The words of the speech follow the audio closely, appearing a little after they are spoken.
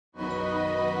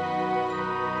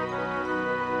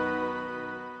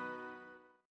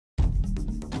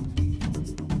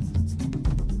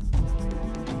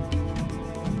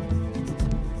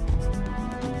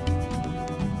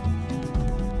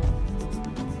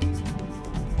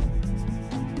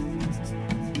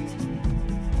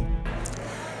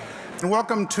and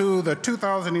welcome to the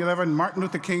 2011 Martin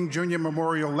Luther King Jr.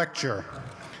 Memorial Lecture,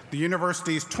 the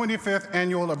university's 25th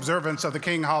annual observance of the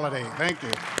King holiday. Thank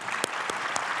you.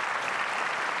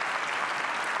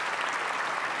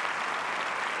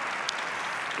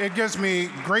 It gives me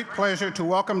great pleasure to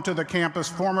welcome to the campus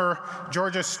former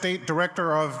Georgia State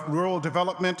Director of Rural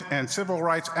Development and Civil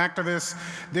Rights activist,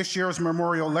 this year's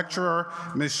memorial lecturer,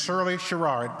 Ms. Shirley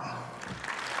Sherrod,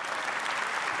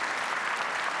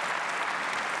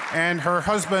 and her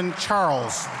husband,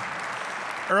 Charles.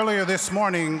 Earlier this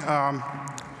morning,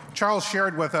 Charles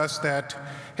shared with us that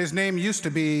his name used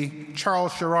to be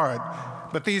Charles Sherrod,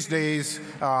 but these days,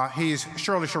 he's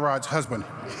Shirley Sherrod's husband.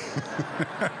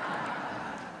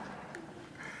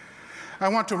 I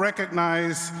want to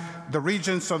recognize the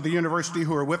regents of the university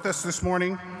who are with us this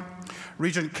morning.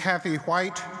 Regent Kathy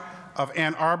White of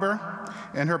Ann Arbor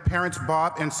and her parents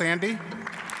Bob and Sandy.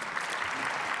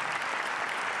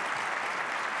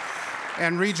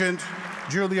 And Regent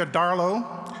Julia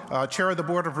Darlow, Chair of the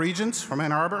Board of Regents from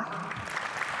Ann Arbor.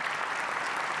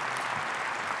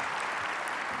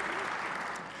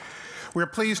 We're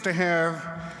pleased to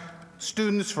have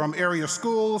students from area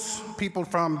schools, people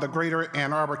from the greater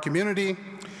Ann Arbor community,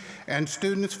 and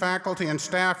students, faculty, and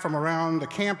staff from around the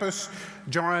campus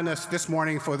join us this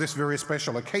morning for this very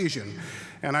special occasion.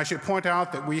 And I should point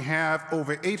out that we have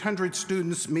over 800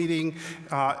 students meeting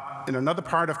in another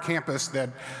part of campus that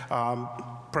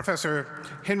Professor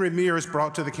Henry Mears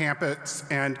brought to the campus,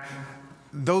 and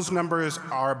those numbers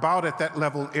are about at that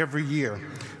level every year.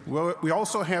 We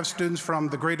also have students from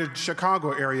the greater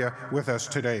Chicago area with us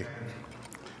today.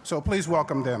 So please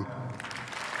welcome them.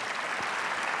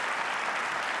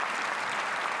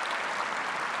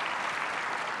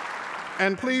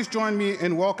 And please join me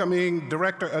in welcoming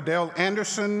Director Adele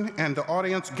Anderson and the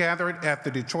audience gathered at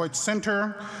the Detroit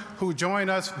Center who join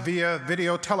us via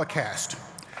video telecast.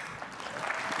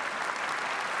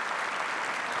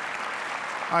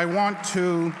 I want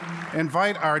to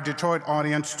invite our Detroit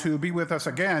audience to be with us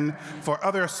again for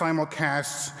other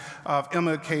simulcasts of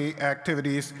MLK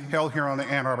activities held here on the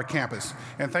Ann Arbor campus.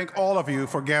 And thank all of you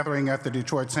for gathering at the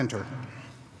Detroit Center.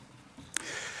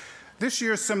 This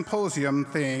year's symposium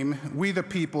theme, We the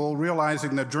People,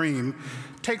 Realizing the Dream,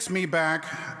 takes me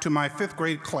back to my 5th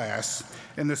grade class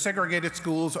in the segregated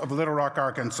schools of Little Rock,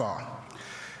 Arkansas.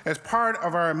 As part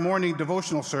of our morning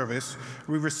devotional service,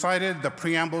 we recited the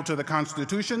preamble to the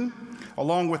Constitution,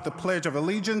 along with the Pledge of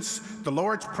Allegiance, the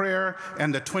Lord's Prayer,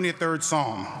 and the 23rd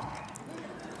Psalm.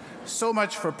 So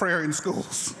much for prayer in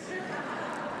schools.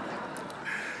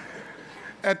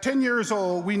 At 10 years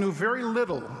old, we knew very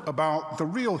little about the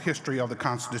real history of the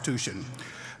Constitution.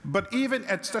 But even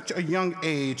at such a young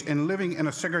age and living in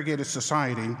a segregated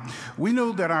society, we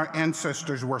knew that our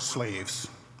ancestors were slaves,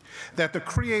 that the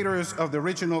creators of the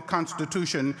original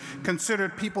Constitution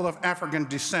considered people of African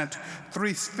descent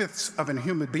 3/5 of a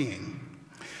human being,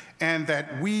 and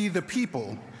that we, the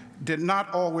people, did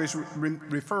not always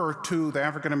refer to the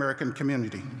African American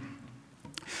community.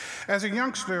 As a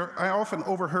youngster, I often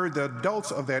overheard the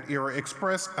adults of that era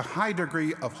express a high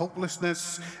degree of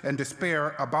hopelessness and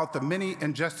despair about the many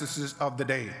injustices of the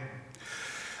day.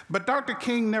 But Dr.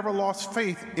 King never lost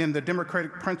faith in the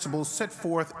democratic principles set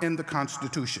forth in the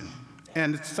Constitution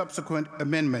and its subsequent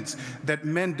amendments that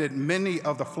mended many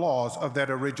of the flaws of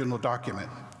that original document.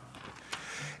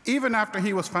 Even after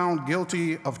he was found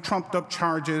guilty of trumped-up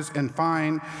charges and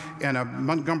fined in a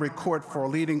Montgomery court for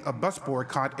leading a bus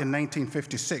boycott in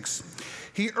 1956,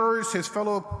 he urged his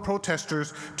fellow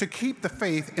protesters to keep the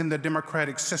faith in the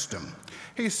democratic system.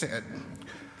 He said,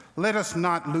 "Let us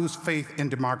not lose faith in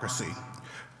democracy.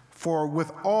 For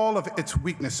with all of its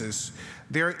weaknesses,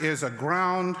 there is a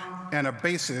ground and a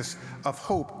basis of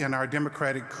hope in our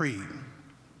democratic creed."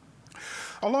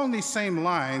 Along these same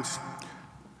lines,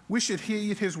 we should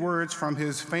heed his words from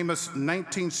his famous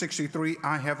 1963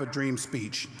 I Have a Dream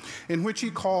speech, in which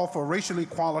he called for racial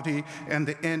equality and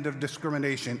the end of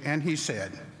discrimination. And he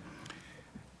said,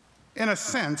 "In a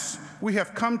sense, we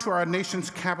have come to our nation's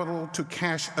capital to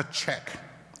cash a check.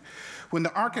 When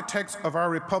the architects of our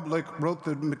republic wrote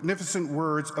the magnificent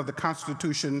words of the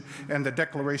Constitution and the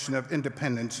Declaration of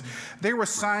Independence, they were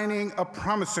signing a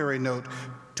promissory note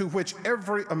to which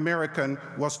every American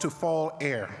was to fall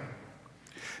heir.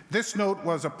 This note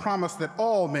was a promise that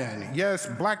all men, yes,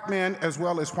 black men as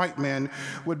well as white men,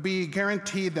 would be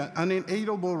guaranteed the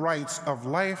unalienable rights of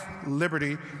life,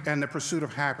 liberty, and the pursuit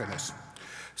of happiness."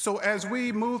 So as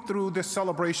we move through this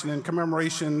celebration and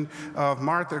commemoration of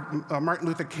Martin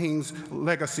Luther King's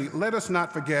legacy, let us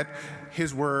not forget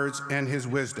his words and his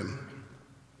wisdom.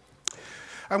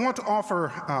 I want to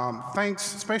offer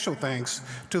special thanks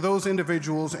to those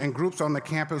individuals and groups on the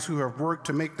campus who have worked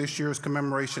to make this year's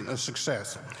commemoration a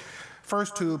success.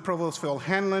 First, to Provost Phil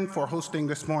Hanlon for hosting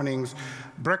this morning's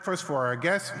breakfast for our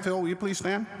guests. Phil, will you please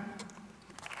stand?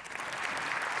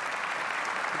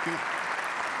 Thank you.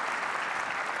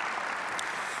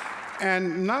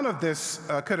 And none of this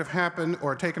could have happened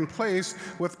or taken place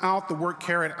without the work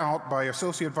carried out by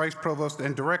Associate Vice Provost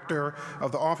and Director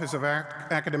of the Office of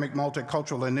Academic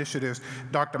Multicultural Initiatives,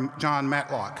 Dr. John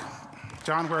Matlock.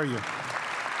 John, where are you?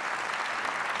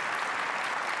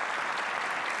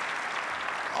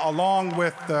 Along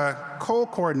with the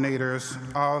co-coordinators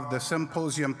of the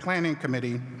Symposium Planning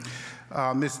Committee,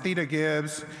 Ms. Theta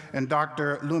Gibbs and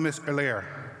Dr. Loomis Allaire.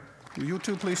 Will you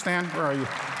two please stand? Where are you?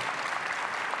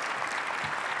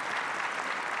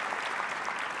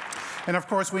 And of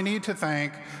course, we need to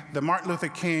thank the Martin Luther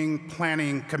King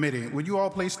Planning Committee. Would you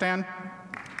all please stand?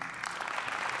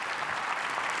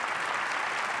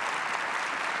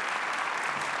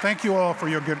 Thank you all for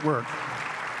your good work.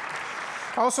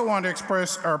 I also want to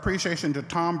express our appreciation to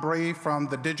Tom Bray from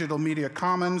the Digital Media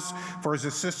Commons for his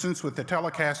assistance with the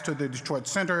telecast to the Detroit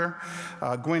Center,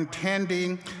 Gwen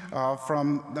Tandy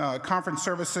from Conference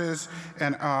Services,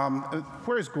 and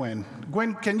where's Gwen?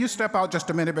 Gwen, can you step out just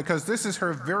a minute, because this is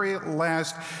her very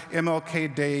last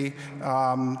MLK Day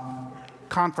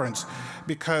conference,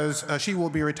 because she will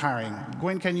be retiring.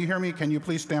 Gwen, can you hear me? Can you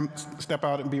please step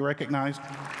out and be recognized?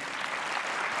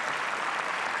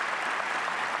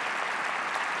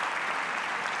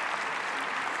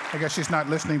 I guess she's not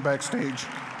listening backstage.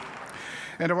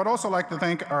 And I would also like to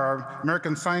thank our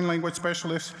American Sign Language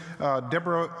specialists,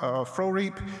 Deborah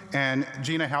Froreep and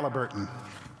Gina Halliburton.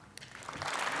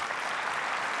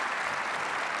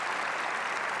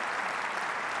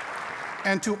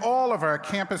 And to all of our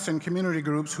campus and community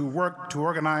groups who work to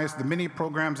organize the many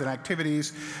programs and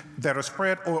activities that are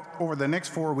spread over the next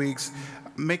 4 weeks,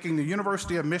 making the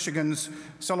University of Michigan's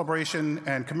celebration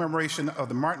and commemoration of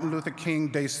the Martin Luther King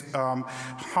Day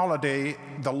holiday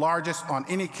the largest on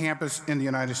any campus in the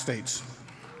United States.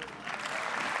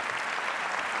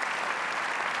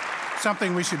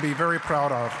 Something we should be very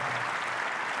proud of.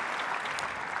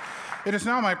 It is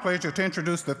now my pleasure to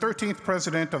introduce the 13th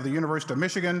president of the University of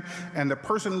Michigan and the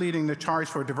person leading the charge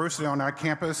for diversity on our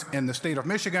campus in the state of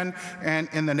Michigan and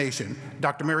in the nation,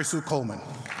 Dr. Mary Sue Coleman.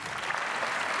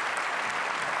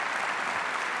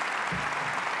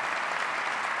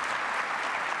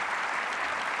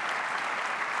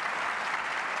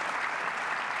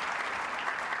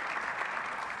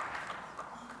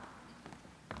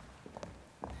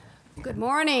 Good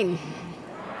morning.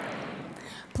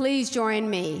 Please join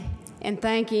me in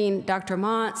thanking Dr.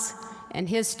 Montz and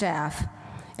his staff,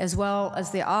 as well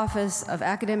as the Office of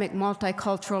Academic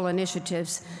Multicultural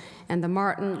Initiatives and the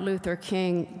Martin Luther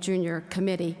King Jr.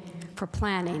 Committee for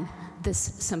planning this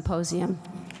symposium.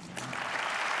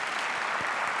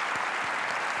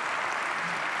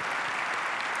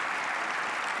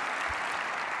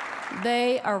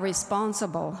 They are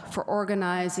responsible for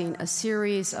organizing a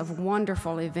series of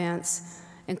wonderful events,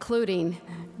 including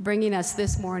bringing us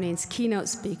this morning's keynote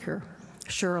speaker,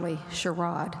 Shirley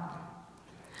Sherrod.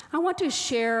 I want to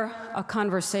share a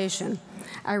conversation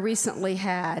I recently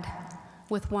had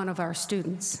with one of our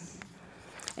students.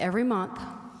 Every month,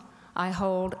 I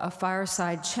hold a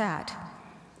fireside chat,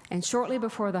 and shortly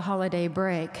before the holiday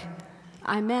break,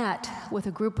 I met with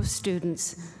a group of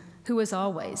students who, as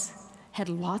always, had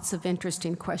lots of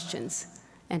interesting questions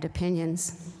and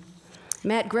opinions.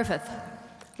 Matt Griffith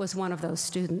was one of those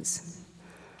students.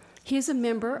 He is a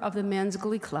member of the Men's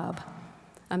Glee Club,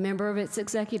 a member of its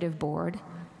executive board,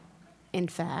 in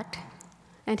fact,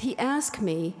 and he asked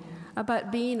me about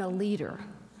being a leader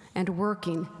and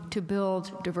working to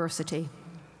build diversity.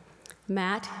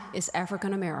 Matt is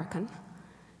African American,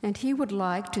 and he would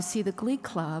like to see the Glee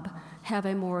Club have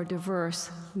a more diverse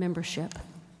membership.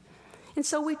 And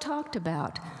so we talked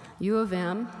about U of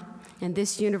M and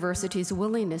this university's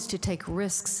willingness to take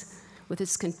risks with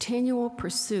its continual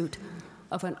pursuit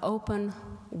of an open,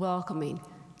 welcoming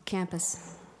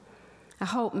campus. I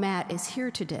hope Matt is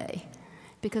here today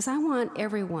because I want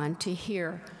everyone to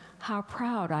hear how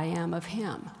proud I am of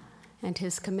him and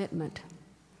his commitment.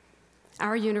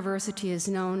 Our university is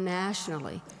known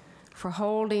nationally for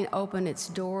holding open its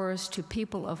doors to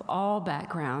people of all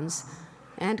backgrounds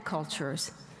and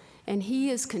cultures, and he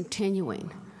is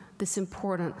continuing this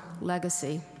important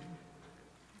legacy.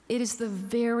 It is the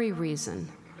very reason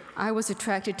I was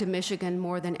attracted to Michigan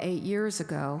more than 8 years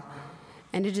ago,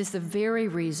 and it is the very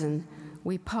reason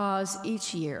we pause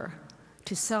each year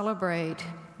to celebrate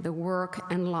the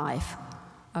work and life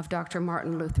of Dr.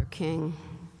 Martin Luther King.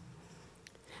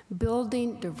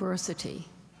 Building diversity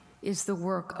is the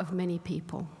work of many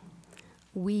people.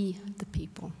 We the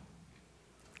people.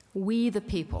 We the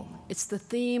people. It's the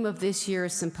theme of this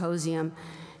year's symposium,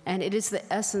 and it is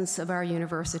the essence of our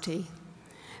university,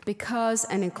 because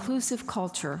an inclusive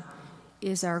culture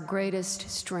is our greatest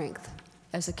strength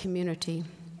as a community.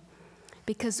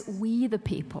 Because we the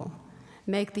people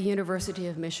make the University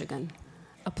of Michigan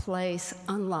a place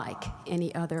unlike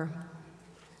any other.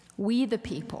 We the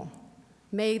people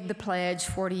made the pledge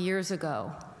 40 years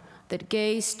ago that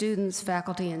gay students,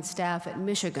 faculty, and staff at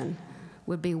Michigan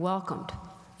would be welcomed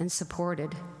and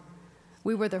supported.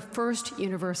 We were the first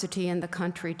university in the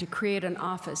country to create an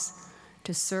office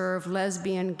to serve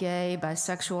lesbian, gay,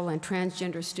 bisexual, and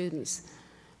transgender students.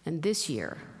 And this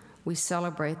year, we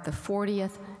celebrate the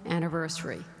 40th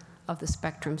anniversary of the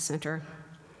Spectrum Center.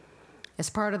 As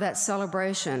part of that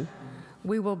celebration,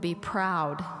 we will be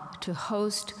proud to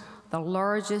host the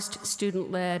largest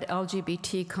student-led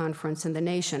LGBT conference in the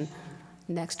nation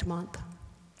next month.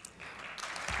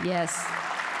 Yes.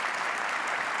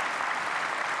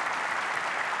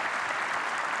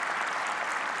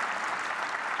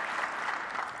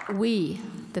 We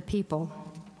the people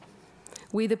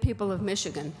of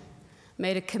Michigan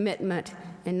made a commitment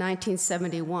in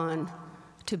 1971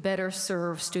 to better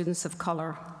serve students of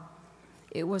color.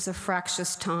 It was a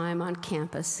fractious time on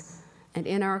campus and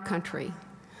in our country,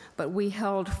 but we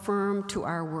held firm to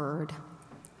our word.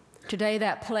 Today,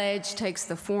 that pledge takes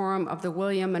the form of the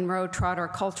William Monroe Trotter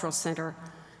Cultural Center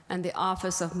and the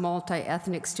Office of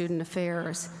Multi-Ethnic Student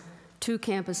Affairs, two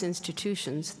campus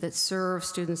institutions that serve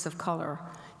students of color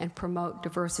and promote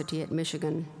diversity at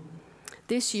Michigan.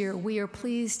 This year, we are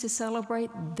pleased to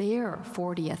celebrate their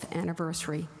 40th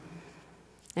anniversary.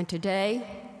 And today,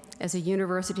 as a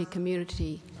university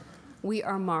community, we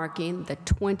are marking the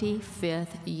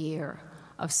 25th year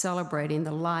of celebrating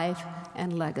the life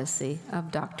and legacy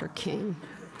of Dr. King.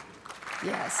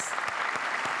 Yes.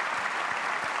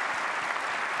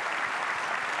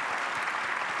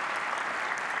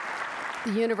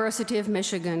 The University of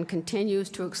Michigan continues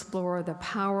to explore the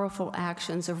powerful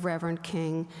actions of Reverend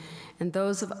King and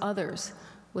those of others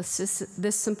with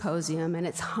this symposium and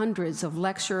its hundreds of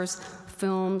lectures,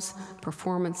 films,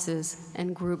 performances,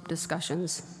 and group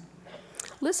discussions.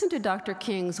 Listen to Dr.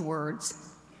 King's words.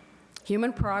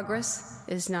 Human progress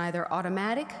is neither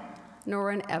automatic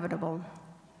nor inevitable.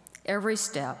 Every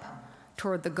step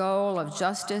toward the goal of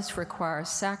justice requires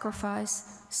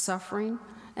sacrifice, suffering,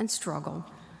 and struggle,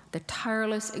 the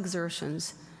tireless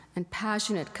exertions and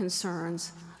passionate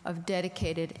concerns of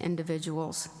dedicated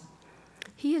individuals.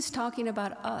 He is talking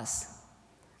about us,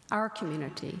 our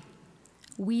community,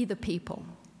 we the people.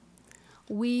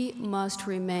 We must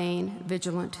remain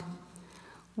vigilant.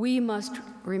 We must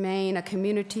remain a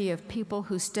community of people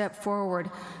who step forward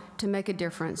to make a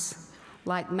difference,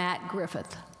 like Matt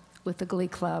Griffith with the Glee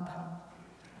Club.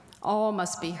 All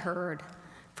must be heard,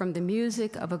 from the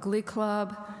music of a Glee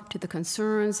Club to the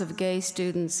concerns of gay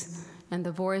students and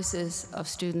the voices of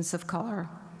students of color.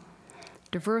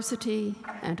 Diversity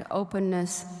and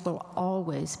openness will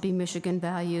always be Michigan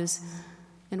values,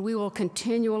 and we will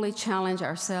continually challenge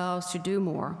ourselves to do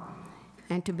more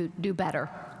and to do better.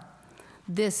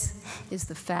 This is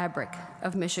the fabric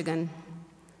of Michigan.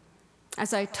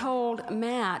 As I told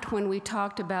Matt when we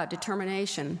talked about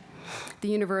determination, the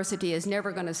university is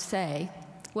never going to say,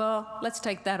 well, let's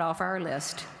take that off our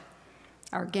list.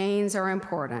 Our gains are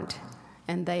important,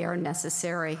 and they are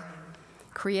necessary.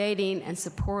 Creating and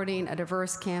supporting a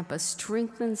diverse campus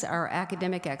strengthens our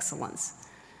academic excellence,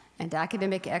 and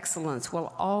academic excellence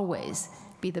will always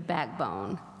be the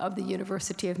backbone of the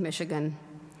University of Michigan.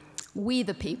 We,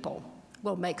 the people,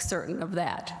 will make certain of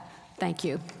that. Thank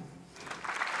you.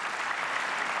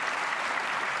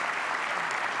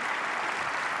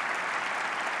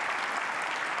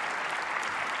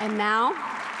 And now,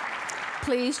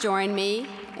 please join me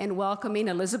in welcoming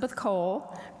Elizabeth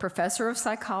Cole, Professor of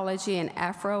Psychology in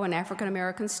Afro and African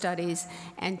American Studies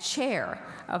and Chair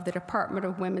of the Department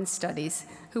of Women's Studies,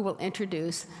 who will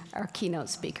introduce our keynote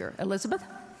speaker. Elizabeth?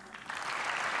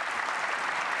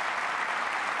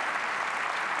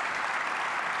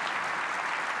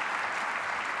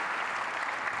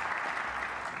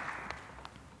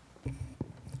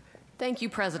 Thank you,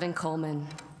 President Coleman.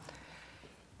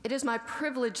 It is my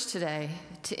privilege today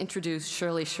to introduce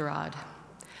Shirley Sherrod.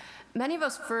 Many of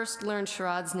us first learned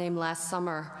Sherrod's name last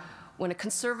summer when a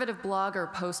conservative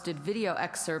blogger posted video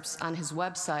excerpts on his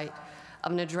website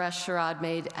of an address Sherrod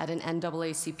made at an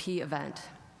NAACP event.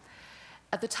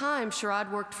 At the time,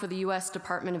 Sherrod worked for the U.S.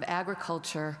 Department of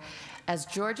Agriculture as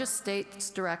Georgia State's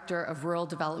Director of Rural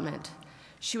Development.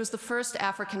 She was the first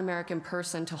African-American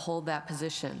person to hold that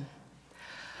position.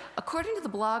 According to the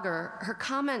blogger, her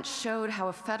comments showed how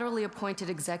a federally appointed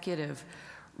executive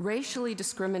racially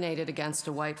discriminated against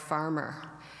a white farmer.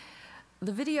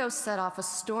 The video set off a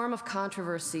storm of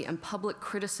controversy and public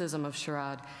criticism of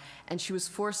Sherrod, and she was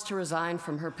forced to resign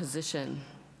from her position.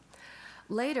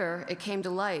 Later, it came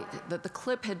to light that the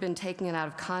clip had been taken out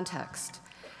of context,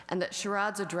 and that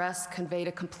Sherrod's address conveyed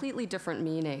a completely different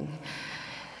meaning.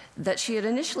 That she had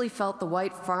initially felt the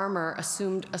white farmer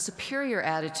assumed a superior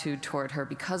attitude toward her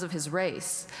because of his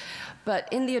race. But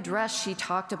in the address, she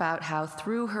talked about how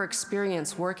through her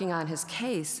experience working on his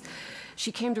case,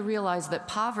 she came to realize that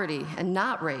poverty, and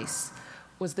not race,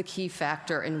 was the key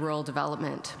factor in rural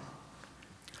development.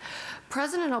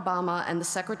 President Obama and the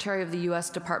Secretary of the U.S.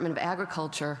 Department of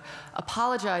Agriculture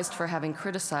apologized for having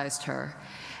criticized her,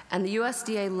 and the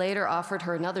USDA later offered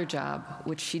her another job,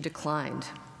 which she declined.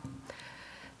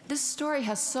 This story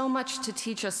has so much to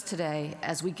teach us today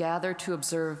as we gather to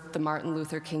observe the Martin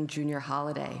Luther King Jr.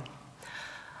 holiday.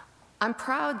 I'm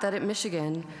proud that at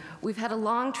Michigan, we've had a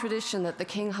long tradition that the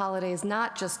King holiday is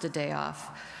not just a day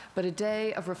off, but a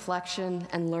day of reflection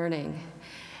and learning.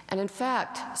 And in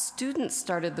fact, students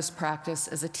started this practice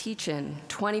as a teach-in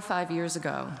 25 years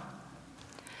ago.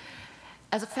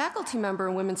 As a faculty member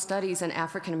in Women's Studies and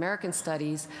African American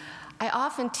Studies, I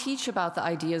often teach about the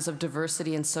ideas of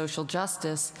diversity and social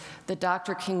justice that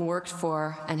Dr. King worked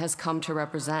for and has come to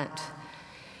represent.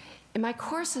 In my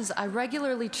courses, I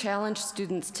regularly challenge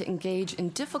students to engage in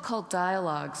difficult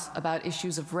dialogues about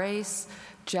issues of race,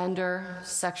 gender,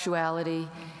 sexuality,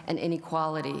 and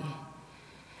inequality.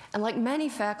 And like many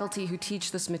faculty who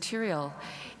teach this material,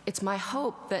 it's my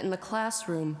hope that in the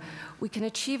classroom, we can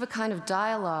achieve a kind of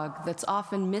dialogue that's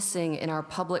often missing in our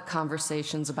public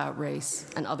conversations about race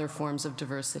and other forms of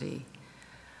diversity.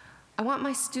 I want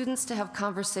my students to have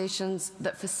conversations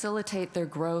that facilitate their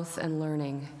growth and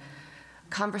learning,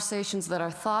 conversations that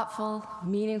are thoughtful,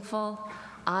 meaningful,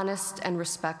 honest, and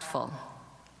respectful.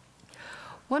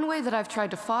 One way that I've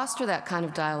tried to foster that kind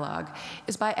of dialogue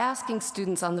is by asking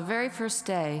students on the very first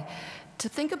day to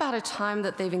think about a time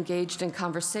that they've engaged in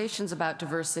conversations about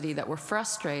diversity that were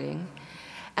frustrating,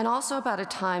 and also about a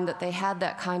time that they had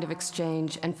that kind of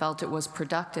exchange and felt it was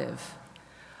productive.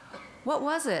 What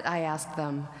was it, I asked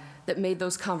them, that made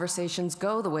those conversations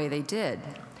go the way they did?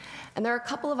 And there are a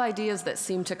couple of ideas that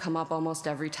seem to come up almost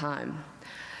every time.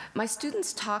 My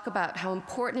students talk about how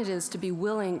important it is to be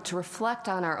willing to reflect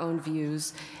on our own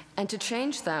views and to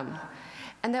change them.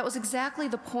 And that was exactly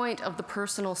the point of the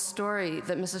personal story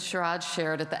that Mrs. Sherrod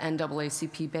shared at the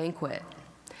NAACP banquet.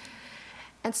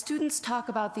 And students talk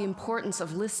about the importance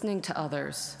of listening to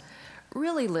others,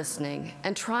 really listening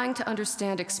and trying to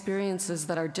understand experiences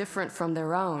that are different from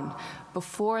their own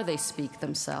before they speak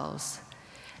themselves.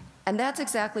 And that's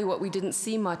exactly what we didn't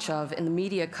see much of in the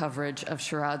media coverage of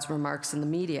Sherrod's remarks in the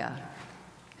media.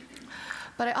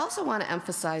 But I also want to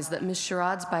emphasize that Ms.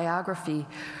 Sherrod's biography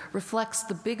reflects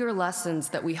the bigger lessons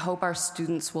that we hope our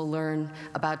students will learn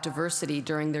about diversity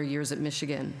during their years at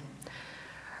Michigan.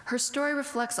 Her story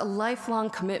reflects a lifelong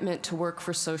commitment to work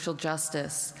for social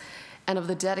justice and of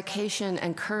the dedication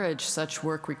and courage such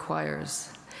work requires.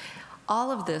 All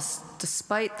of this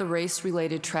despite the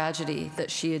race-related tragedy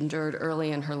that she endured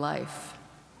early in her life.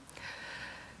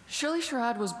 Shirley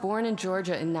Sherrod was born in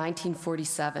Georgia in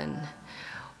 1947.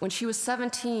 When she was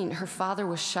 17, her father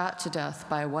was shot to death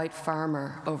by a white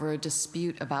farmer over a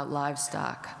dispute about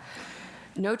livestock.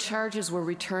 No charges were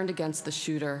returned against the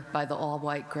shooter by the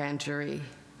all-white grand jury.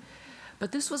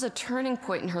 But this was a turning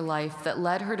point in her life that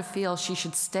led her to feel she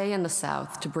should stay in the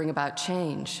South to bring about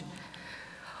change.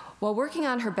 While working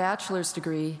on her bachelor's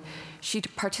degree, she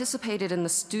participated in the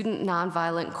Student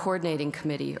Nonviolent Coordinating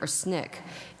Committee, or SNCC,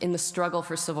 in the struggle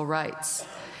for civil rights.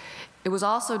 It was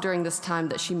also during this time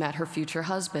that she met her future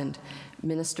husband,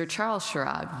 Minister Charles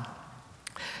Sherrod.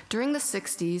 During the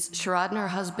 60s, Sherrod and her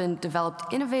husband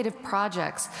developed innovative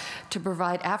projects to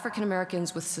provide African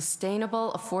Americans with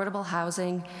sustainable, affordable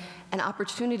housing and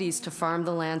opportunities to farm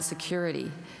the land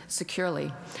securely.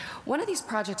 One of these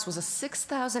projects was a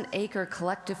 6,000-acre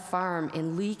collective farm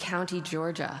in Lee County,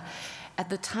 Georgia. At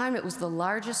the time, it was the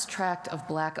largest tract of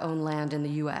Black-owned land in the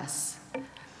U.S.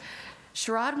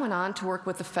 Sherrod went on to work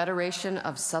with the Federation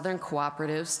of Southern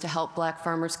Cooperatives to help Black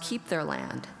farmers keep their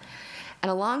land. And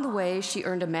along the way, she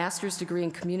earned a master's degree in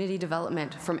community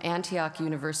development from Antioch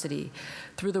University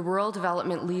through the Rural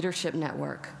Development Leadership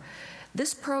Network.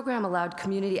 This program allowed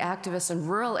community activists in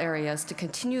rural areas to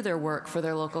continue their work for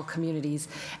their local communities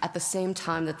at the same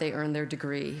time that they earned their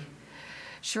degree.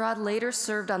 Sherrod later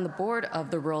served on the board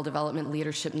of the Rural Development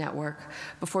Leadership Network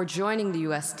before joining the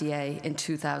USDA in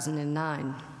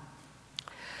 2009.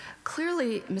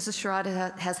 Clearly, Mrs.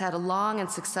 Sherrod has had a long and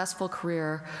successful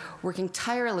career working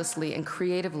tirelessly and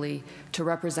creatively to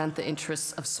represent the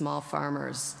interests of small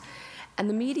farmers. And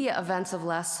the media events of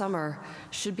last summer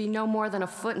should be no more than a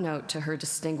footnote to her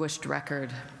distinguished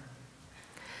record.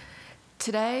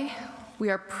 Today,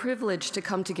 we are privileged to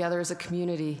come together as a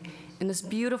community in this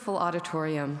beautiful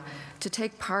auditorium to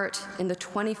take part in the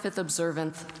 25th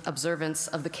observance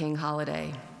of the King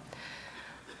holiday.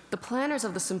 The planners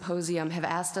of the symposium have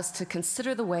asked us to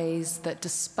consider the ways that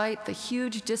despite the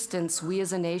huge distance we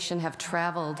as a nation have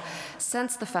traveled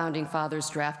since the Founding Fathers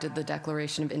drafted the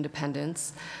Declaration of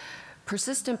Independence,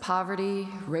 persistent poverty,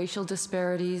 racial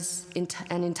disparities,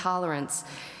 and intolerance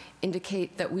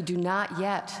indicate that we do not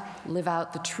yet live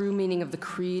out the true meaning of the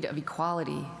creed of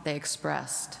equality they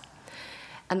expressed.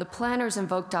 And the planners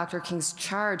invoke Dr. King's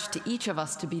charge to each of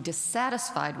us to be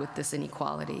dissatisfied with this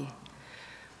inequality.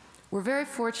 We're very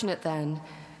fortunate then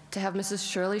to have Mrs.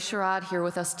 Shirley Sherrod here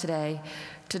with us today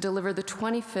to deliver the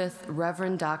 25th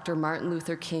Reverend Dr. Martin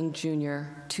Luther King Jr.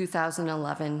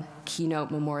 2011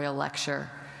 Keynote Memorial Lecture.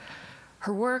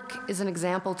 Her work is an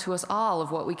example to us all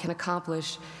of what we can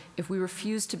accomplish if we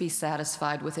refuse to be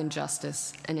satisfied with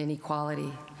injustice and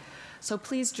inequality. So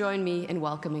please join me in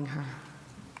welcoming her.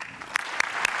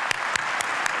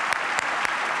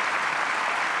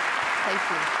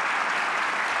 Thank you.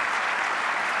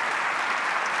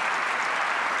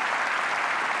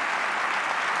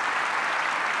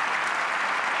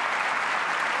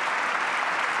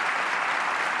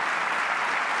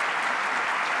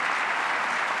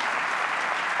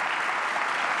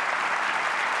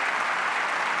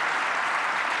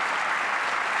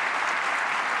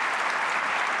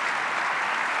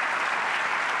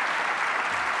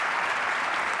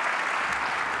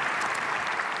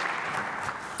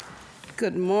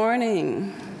 Good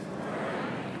morning.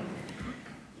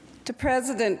 To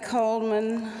President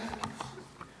Coleman,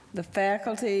 the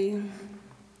faculty,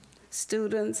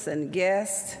 students, and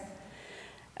guests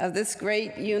of this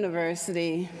great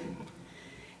university,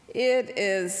 it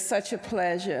is such a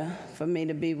pleasure for me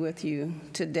to be with you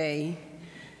today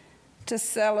to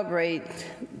celebrate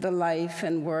the life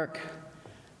and work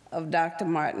of Dr.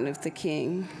 Martin Luther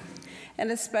King, and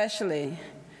especially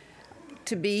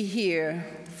to be here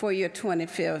for your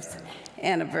 25th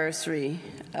anniversary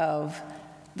of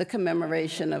the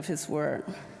commemoration of his work.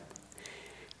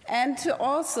 And to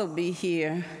also be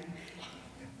here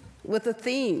with a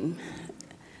theme,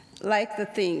 like the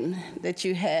theme that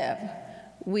you have,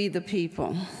 We the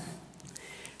People,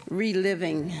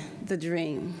 reliving the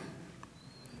dream.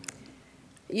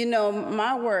 You know,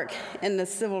 my work in the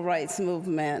civil rights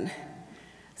movement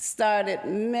started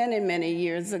many, many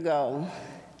years ago.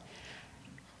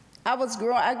 I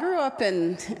grew up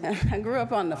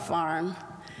on the farm,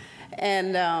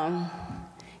 and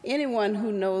anyone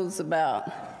who knows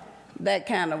about that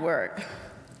kind of work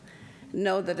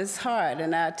know that it's hard.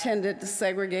 And I attended the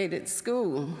segregated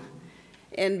school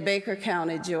in Baker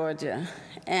County, Georgia.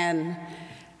 And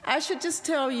I should just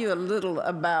tell you a little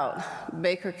about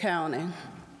Baker County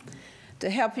to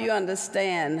help you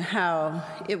understand how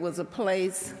it was a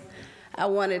place I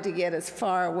wanted to get as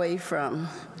far away from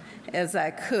as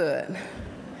I could.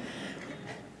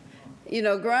 You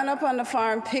know, growing up on the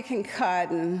farm picking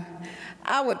cotton,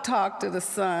 I would talk to the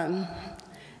sun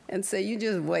and say, you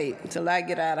just wait until I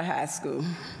get out of high school.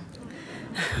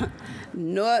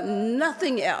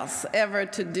 Nothing else ever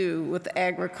to do with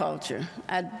agriculture.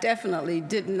 I definitely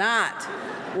did not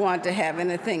want to have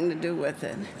anything to do with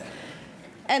it.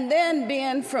 And then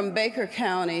being from Baker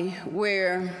County,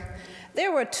 where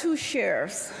there were two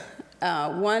sheriffs,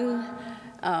 one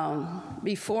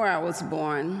before I was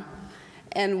born,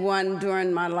 and one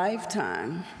during my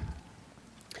lifetime.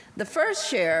 The first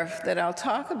sheriff that I'll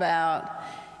talk about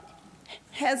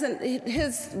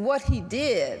what he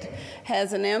did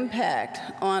has an impact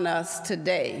on us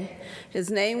today.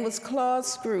 His name was Claude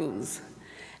Screws,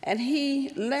 and he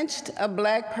lynched a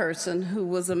black person who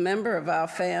was a member of our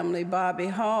family, Bobby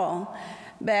Hall,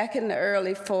 back in the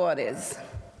early 40s.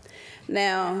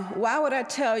 Now, why would I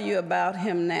tell you about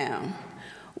him now?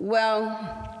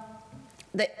 Well,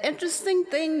 the interesting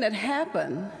thing that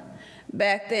happened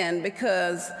back then,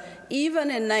 because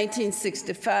even in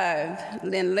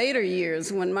 1965, in later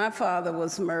years when my father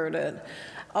was murdered,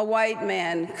 a white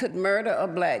man could murder a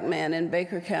black man in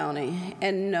Baker County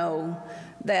and know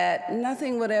that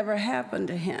nothing would ever happen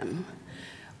to him.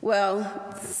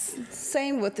 Well,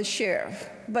 same with the sheriff.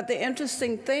 But the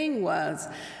interesting thing was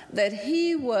that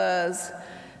he was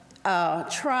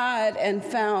tried and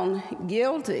found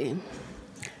guilty,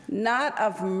 not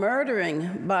of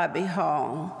murdering Bobby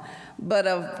Hall, but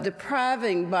of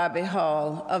depriving Bobby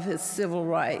Hall of his civil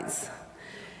rights.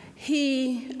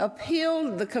 He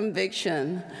appealed the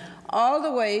conviction all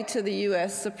the way to the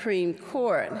U.S. Supreme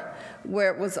Court,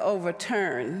 where it was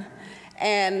overturned.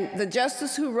 And the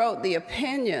justice who wrote the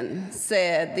opinion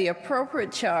said the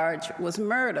appropriate charge was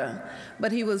murder,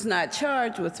 but he was not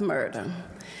charged with murder.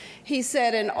 He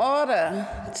said in order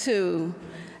to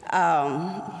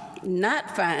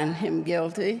not find him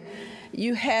guilty,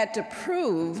 you had to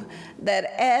prove that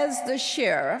as the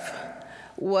sheriff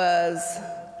was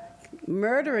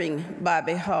murdering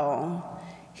Bobby Hall,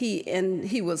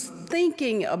 he was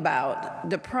thinking about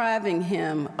depriving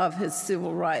him of his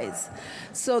civil rights.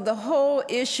 So the whole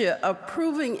issue of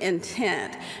proving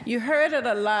intent, you heard it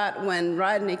a lot when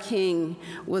Rodney King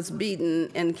was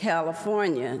beaten in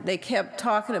California. They kept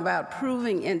talking about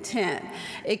proving intent.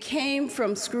 It came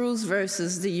from Screws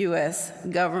versus the U.S.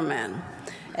 government.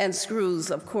 And Screws,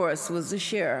 of course, was the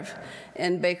sheriff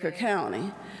in Baker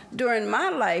County. During my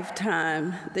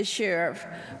lifetime, the sheriff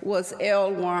was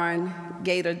L. Warren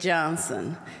Gator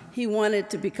Johnson. He wanted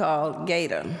to be called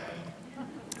Gator.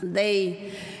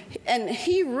 And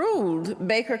he ruled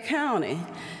Baker County.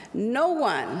 No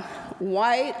one,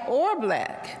 white or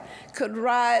black, could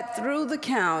ride through the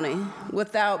county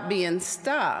without being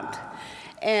stopped.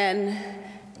 And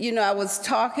you know, I was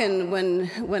talking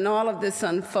when all of this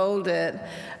unfolded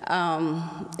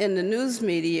in the news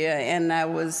media, and I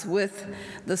was with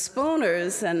the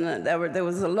Spooners, and there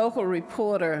was a local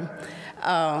reporter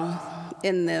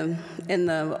in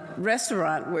the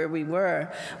restaurant where we were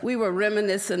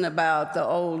reminiscing about the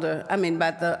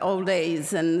old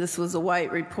days, and this was a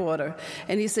white reporter,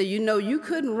 and he said, you know, you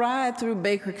couldn't ride through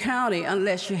Baker County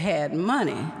unless you had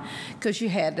money, because you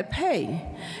had to pay.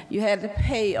 You had to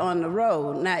pay on the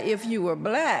road. Now, if you were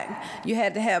black, you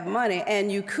had to have money,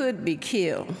 and you could be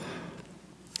killed.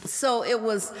 So it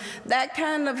was that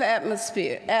kind of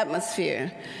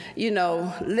atmosphere, you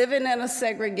know, living in a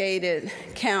segregated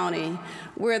county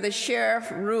where the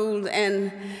sheriff ruled.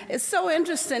 And it's so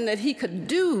interesting that he could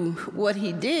do what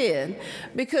he did,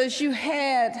 because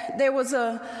there was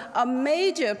a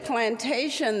major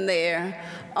plantation there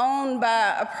owned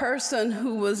by a person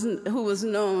who was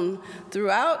known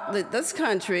throughout this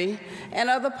country and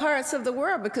other parts of the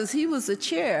world, because he was the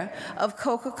chair of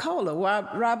Coca-Cola,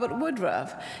 Robert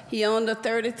Woodruff. He owned a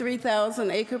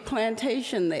 33,000-acre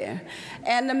plantation there.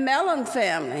 And the Mellon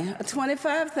family, a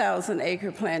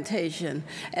 25,000-acre plantation.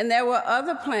 And there were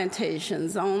other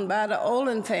plantations owned by the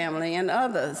Olin family and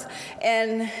others.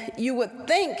 And you would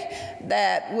think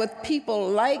that with people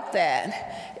like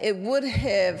that, it would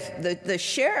have, the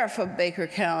sheriff of Baker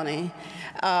County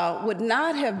would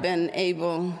not have been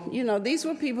able, you know, these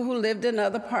were people who lived in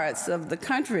other parts of the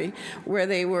country where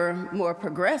they were more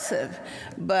progressive.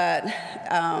 But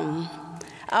I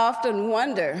often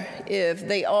wonder if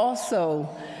they also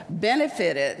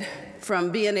benefited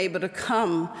from being able to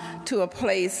come to a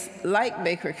place like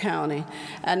Baker County.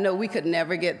 I know we could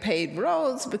never get paved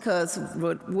roads because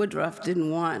Woodruff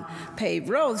didn't want paved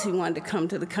roads. He wanted to come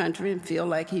to the country and feel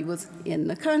like he was in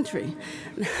the country.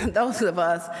 Those of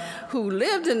us who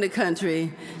lived in the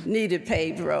country needed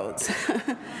paved roads.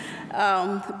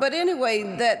 But anyway,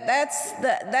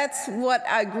 that's what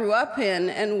I grew up in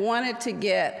and wanted to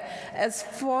get as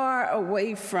far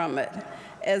away from it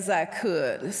as I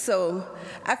could. So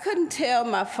I couldn't tell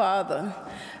my father,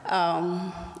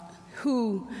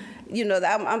 who, you know,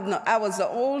 I was the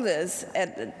oldest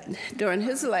during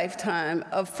his lifetime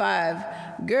of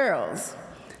 5 girls.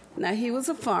 Now, he was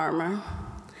a farmer,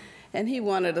 and he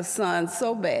wanted a son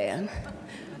so bad,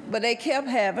 but they kept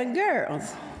having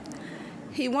girls.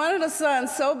 He wanted a son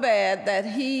so bad that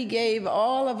he gave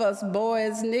all of us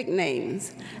boys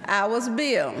nicknames. I was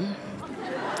Bill,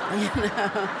 you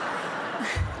know.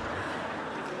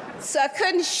 So I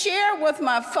couldn't share with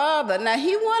my father. Now,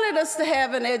 he wanted us to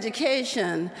have an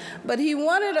education, but he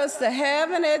wanted us to have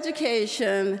an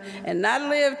education and not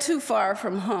live too far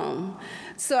from home.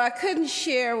 So I couldn't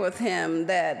share with him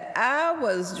that I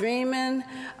was dreaming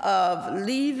of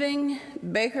leaving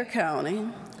Baker County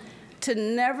to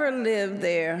never live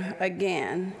there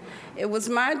again. It was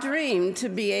my dream to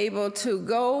be able to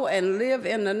go and live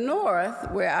in the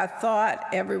North where I thought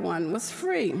everyone was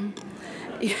free.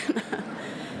 You know?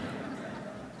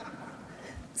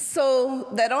 So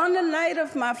that on the night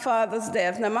of my father's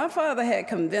death, now my father had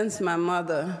convinced my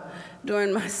mother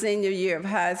during my senior year of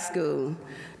high school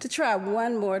to try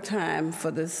one more time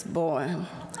for this boy.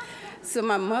 So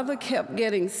my mother kept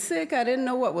getting sick. I didn't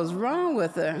know what was wrong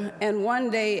with her. And one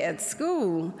day at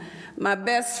school, my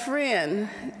best friend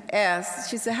asked,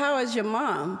 she said, "How is your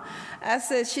mom?" I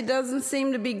said, "She doesn't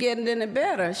seem to be getting any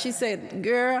better." She said,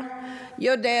 "Girl,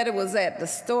 your daddy was at the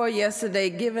store yesterday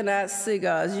giving out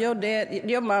cigars.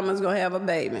 Your mama's gonna have a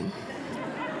baby."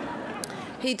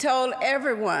 He told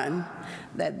everyone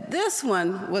that this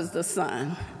one was the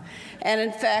son, and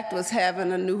in fact was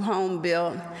having a new home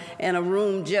built and a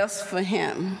room just for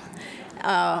him.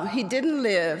 He didn't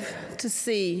live to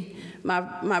see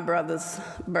my brother's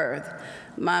birth.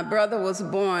 My brother was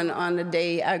born on the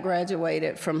day I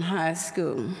graduated from high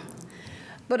school.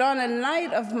 But on the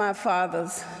night of my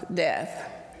father's death,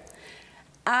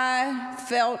 I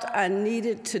felt I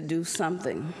needed to do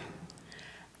something.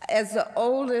 As the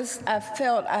oldest, I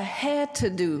felt I had to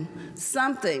do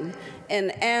something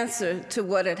in answer to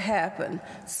what had happened.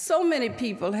 So many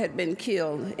people had been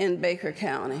killed in Baker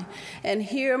County, and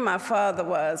here my father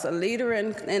was, a leader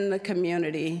in the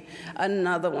community,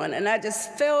 another one, and I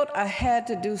just felt I had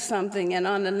to do something. And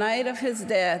on the night of his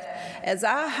death, as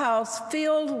our house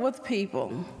filled with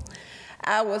people,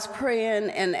 I was praying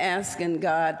and asking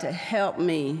God to help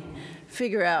me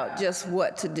figure out just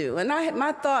what to do. And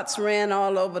my thoughts ran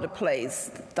all over the place.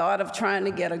 The thought of trying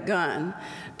to get a gun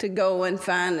to go and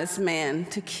find this man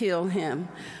to kill him.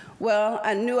 Well,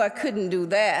 I knew I couldn't do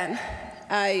that.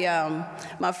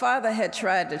 My father had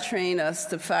tried to train us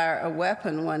to fire a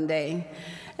weapon one day.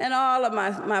 And all of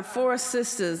my four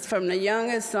sisters, from the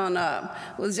youngest on up,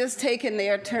 was just taking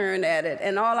their turn at it,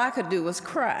 and all I could do was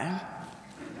cry.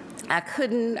 I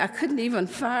couldn't even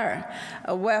fire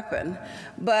a weapon.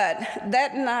 But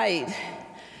that night,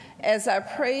 as I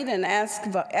prayed and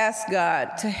asked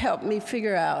God to help me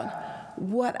figure out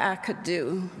what I could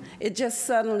do, it just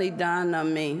suddenly dawned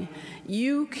on me,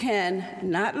 you can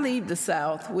not leave the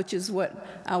South, which is what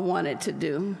I wanted to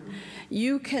do.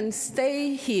 You can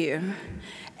stay here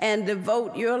and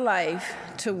devote your life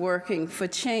to working for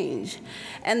change.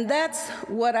 And that's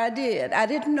what I did. I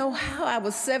didn't know how. I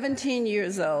was 17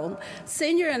 years old,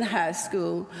 senior in high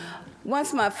school.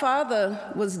 Once my father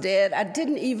was dead, I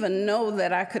didn't even know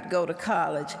that I could go to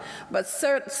college. But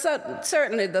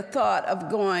certainly the thought of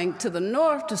going to the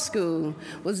North to school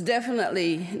was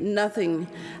definitely nothing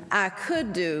I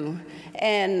could do.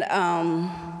 And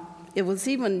it was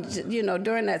even,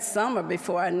 during that summer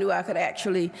before I knew I could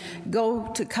actually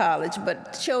go to college,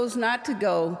 but chose not to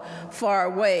go far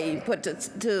away, but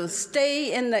to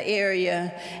stay in the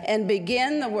area and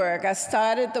begin the work. I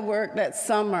started the work that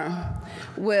summer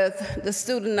with the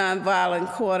Student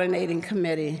Nonviolent Coordinating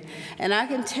Committee, and I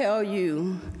can tell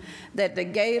you that the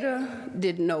gator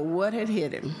didn't know what had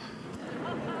hit him.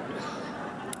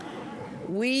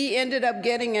 We ended up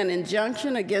getting an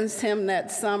injunction against him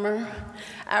that summer.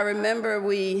 I remember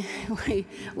we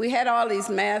had all these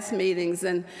mass meetings,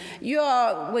 and you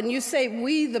all, when you say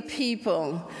we the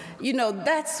people,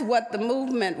 that's what the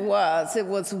movement was. It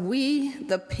was we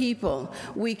the people.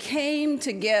 We came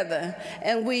together,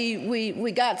 and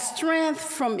we got strength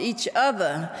from each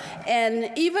other.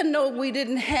 And even though we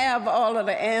didn't have all of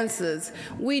the answers,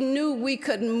 we knew we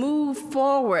could move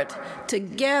forward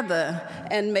together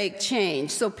and make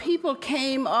change. So people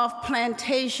came off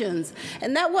plantations,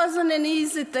 and that wasn't an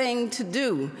easy thing to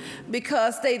do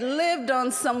because they lived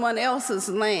on someone else's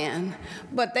land,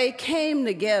 but they came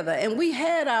together, and we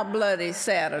had our bloody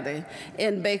Saturday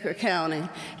in Baker County.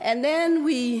 And then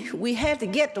we had to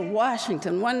get to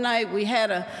Washington. One night we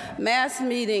had a mass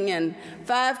meeting, and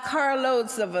 5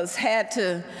 carloads of us had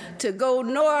to go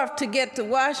north to get to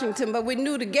Washington, but we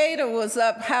knew the gator was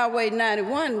up Highway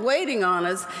 91 waiting on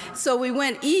us, so we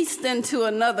went east into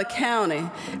another county.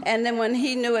 And then when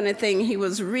he knew anything, he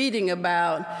was reading about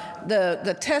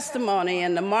the testimony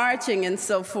and the marching and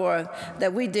so forth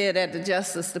that we did at the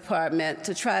Justice Department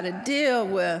to try to deal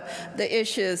with the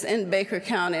issues in Baker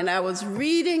County. And I was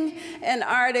reading an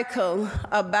article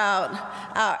about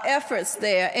our efforts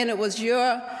there, and it was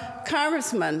your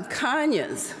Congressman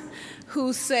Conyers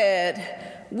who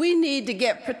said, we need to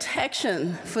get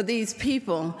protection for these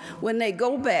people when they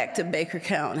go back to Baker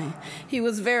County. He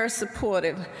was very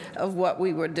supportive of what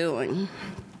we were doing.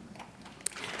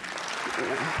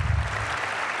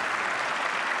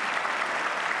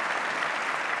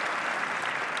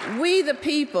 We the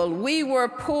people, we were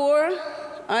poor,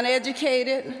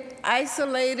 uneducated,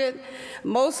 isolated,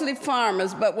 mostly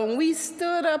farmers, but when we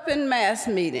stood up in mass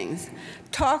meetings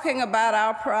talking about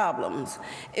our problems,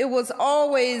 it was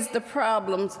always the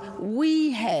problems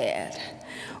we had,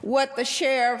 what the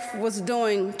sheriff was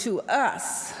doing to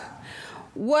us,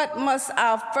 What must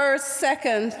our first,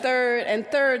 second, third, and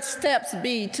third steps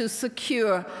be to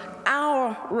secure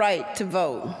our right to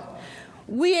vote?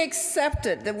 We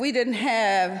accepted that we didn't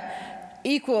have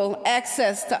equal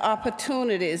access to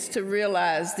opportunities to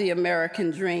realize the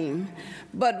American dream.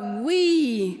 But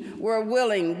we were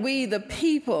willing, we the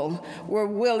people were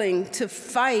willing to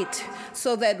fight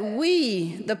so that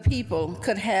we, the people,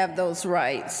 could have those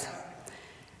rights.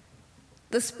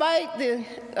 Despite the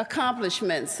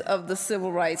accomplishments of the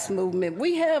civil rights movement,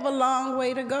 we have a long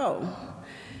way to go.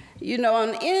 You know,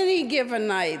 on any given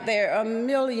night, there are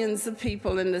millions of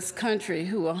people in this country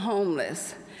who are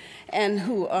homeless and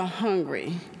who are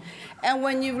hungry. And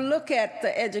when you look at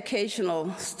the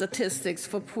educational statistics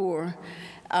for poor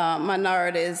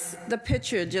minorities, the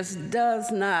picture just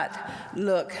does not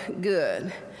look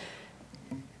good.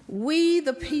 We,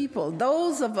 the people,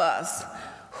 those of us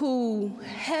who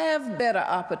have better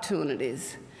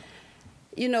opportunities,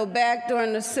 you know, back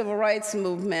during the civil rights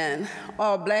movement,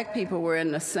 all black people were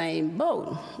in the same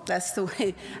boat. That's the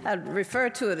way I refer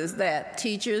to it, as that.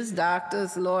 Teachers,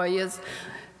 doctors, lawyers,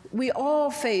 we all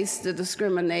faced the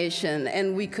discrimination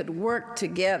and we could work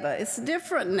together. It's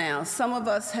different now. Some of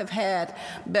us have had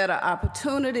better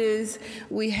opportunities,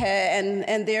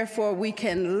 and therefore we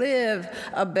can live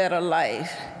a better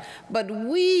life. But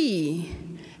we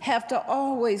have to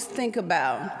always think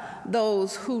about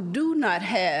those who do not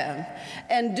have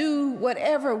and do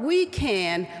whatever we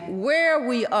can where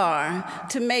we are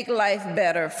to make life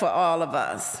better for all of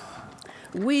us.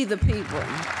 We the people.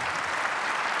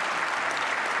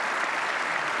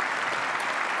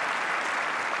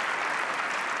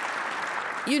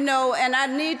 You know, and I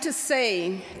need to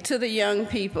say to the young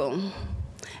people,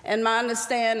 and my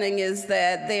understanding is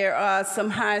that there are some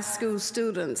high school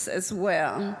students as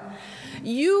well,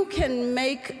 you can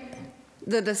make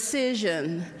the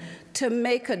decision to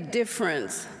make a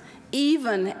difference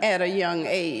even at a young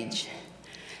age.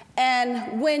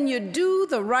 And when you do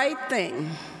the right thing,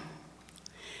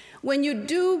 when you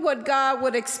do what God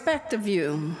would expect of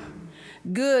you,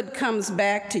 good comes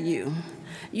back to you.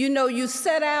 You know, you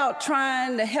set out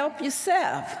trying to help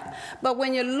yourself, but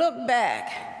when you look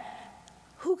back,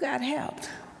 who got helped?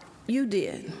 You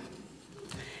did.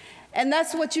 And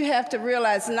that's what you have to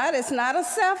realize. It's not a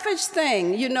selfish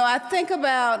thing. You know, I think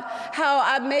about how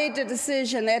I made the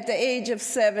decision at the age of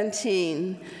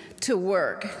 17 to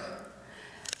work.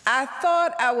 I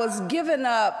thought I was giving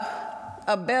up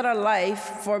a better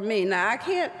life for me. Now, I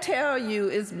can't tell you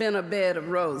it's been a bed of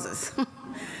roses.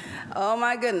 Oh,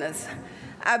 my goodness.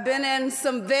 I've been in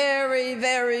some very,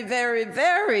 very, very,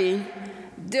 very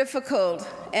difficult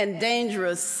and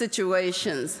dangerous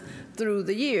situations through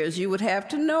the years. You would have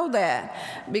to know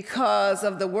that because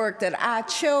of the work that I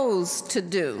chose to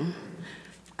do.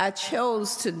 I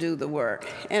chose to do the work,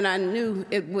 and I knew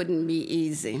it wouldn't be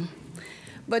easy.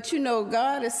 But you know,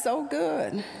 God is so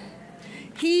good.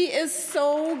 He is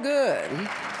so good.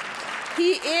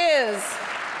 He is.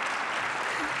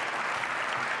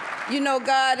 You know,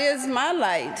 God is my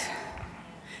light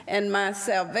and my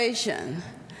salvation.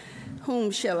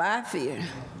 Whom shall I fear?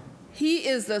 He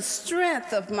is the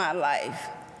strength of my life.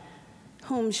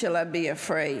 Whom shall I be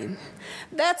afraid?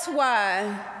 That's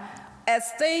why,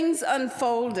 as things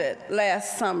unfolded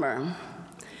last summer,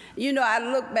 you know, I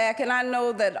look back and I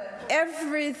know that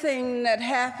everything that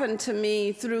happened to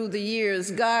me through the years,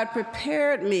 God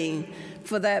prepared me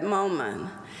for that moment.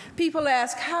 People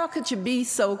ask, how could you be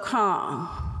so calm?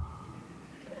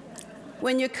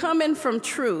 When you're coming from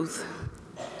truth,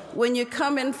 when you're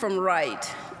coming from right,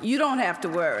 you don't have to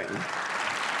worry.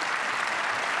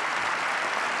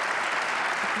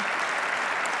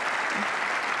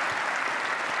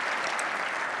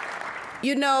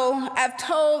 You know, I've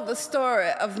told the story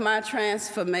of my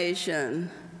transformation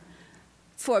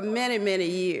for many, many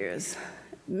years.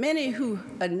 Many who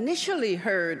initially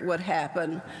heard what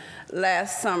happened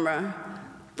last summer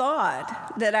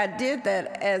thought that I did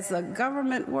that as a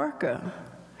government worker.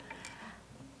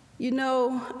 You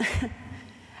know,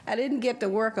 I didn't get to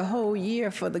work a whole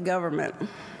year for the government.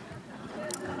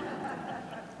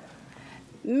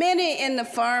 Many in the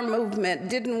farm movement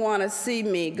didn't want to see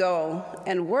me go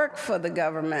and work for the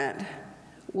government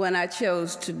when I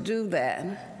chose to do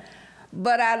that.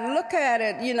 But I look at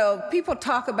it, you know, people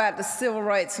talk about the civil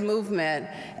rights movement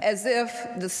as if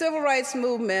the civil rights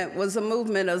movement was a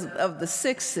movement of the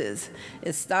 60s.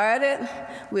 It started,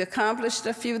 we accomplished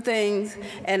a few things,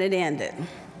 and it ended.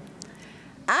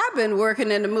 I've been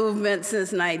working in the movement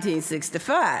since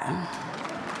 1965.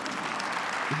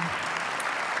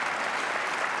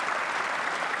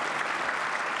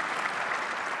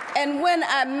 And when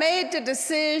I made the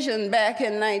decision back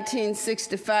in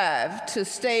 1965 to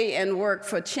stay and work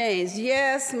for change,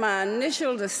 yes, my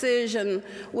initial decision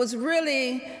was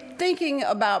really thinking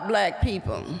about Black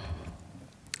people.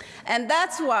 And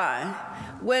that's why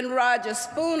when Roger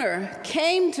Spooner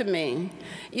came to me,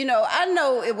 you know, I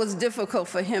know it was difficult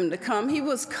for him to come. He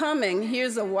was coming,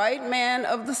 here's a white man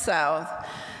of the South,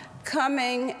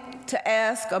 coming to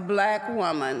ask a Black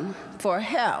woman for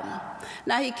help.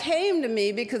 Now, he came to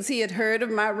me because he had heard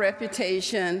of my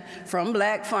reputation from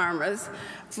Black farmers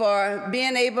for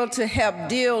being able to help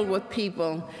deal with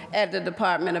people at the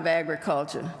Department of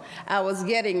Agriculture. I was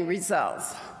getting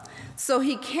results. So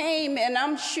he came, and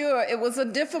I'm sure it was a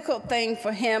difficult thing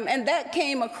for him, and that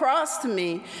came across to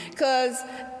me because,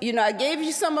 you know, I gave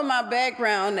you some of my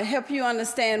background to help you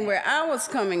understand where I was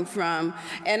coming from,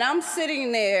 and I'm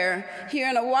sitting there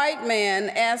hearing a white man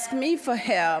ask me for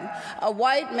help, a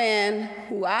white man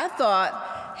who I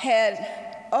thought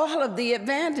had all of the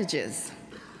advantages.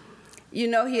 You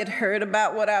know, he had heard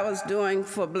about what I was doing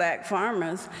for Black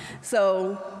farmers,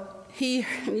 so he,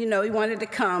 you know, he wanted to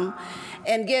come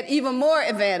and get even more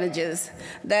advantages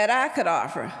that I could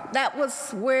offer. That was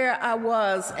where I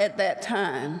was at that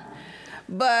time.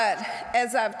 But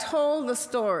as I've told the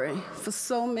story for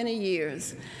so many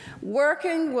years,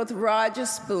 working with Roger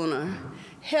Spooner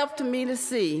helped me to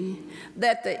see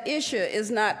that the issue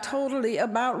is not totally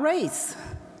about race.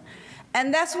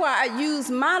 And that's why I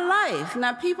use my life.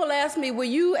 Now, people ask me, will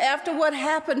you, after what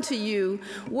happened to you,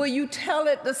 will you tell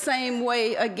it the same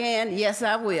way again? Yes,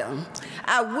 I will.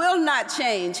 I will not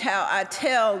change how I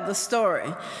tell the story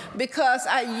because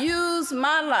I use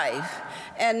my life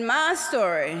and my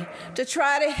story to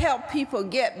try to help people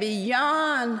get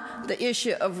beyond the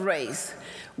issue of race.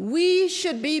 We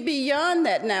should be beyond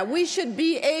that now. We should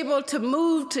be able to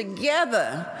move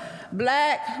together.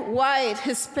 Black, white,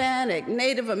 Hispanic,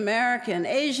 Native American,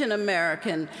 Asian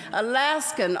American,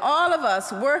 Alaskan, all of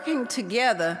us working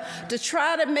together to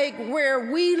try to make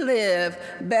where we live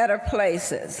better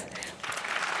places.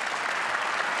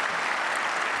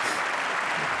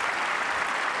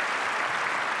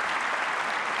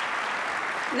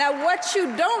 Now, what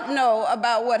you don't know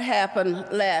about what happened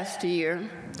last year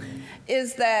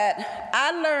is that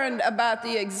I learned about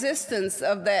the existence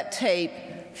of that tape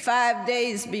 5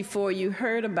 days before you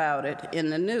heard about it in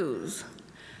the news.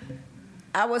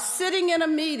 I was sitting in a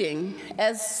meeting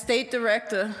as State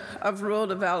Director of Rural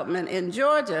Development in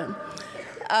Georgia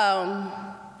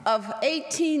of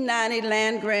 1890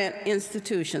 land-grant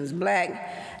institutions,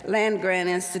 Black land-grant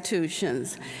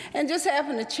institutions, and just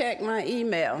happened to check my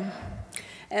email.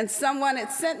 And someone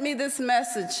had sent me this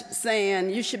message saying,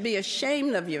 you should be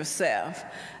ashamed of yourself,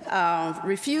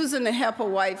 refusing to help a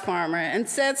white farmer, and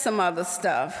said some other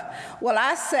stuff. Well,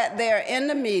 I sat there in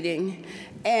the meeting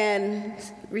and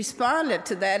responded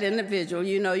to that individual.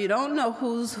 You know, you don't know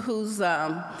who's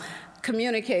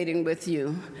communicating with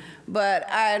you. But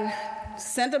I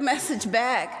sent a message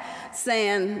back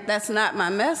saying, that's not my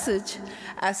message.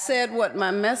 I said what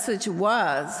my message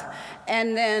was.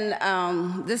 And then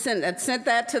I sent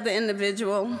that to the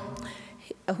individual.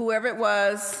 Whoever it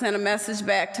was sent a message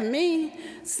back to me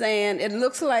saying, it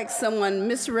looks like someone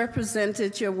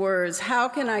misrepresented your words. How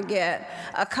can I get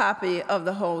a copy of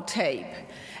the whole tape?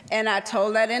 And I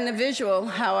told that individual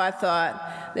how I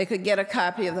thought they could get a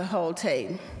copy of the whole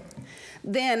tape.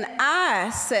 Then I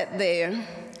sat there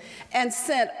and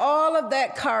sent all of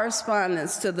that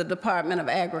correspondence to the Department of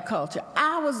Agriculture.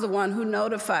 I was the one who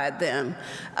notified them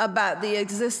about the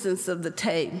existence of the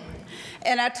tape.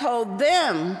 And I told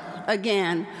them,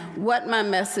 again, what my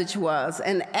message was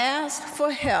and asked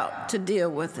for help to deal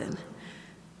with it.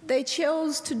 They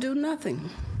chose to do nothing.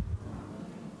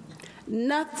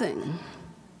 Nothing.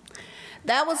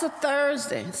 That was a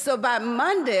Thursday. So by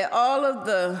Monday, all of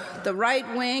the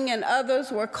right wing and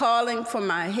others were calling for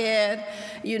my head.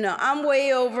 You know, I'm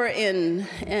way over in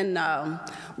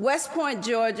West Point,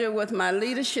 Georgia, with my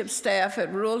leadership staff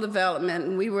at Rural Development,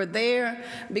 and we were there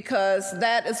because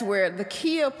that is where the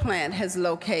Kia plant is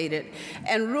located.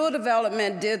 And Rural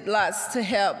Development did lots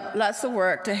of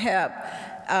work to help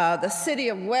the city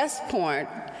of West Point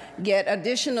get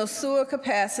additional sewer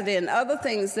capacity and other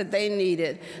things that they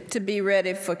needed to be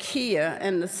ready for Kia.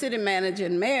 And the city manager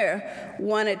and mayor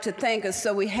wanted to thank us,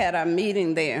 so we had our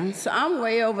meeting there. So I'm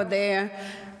way over there.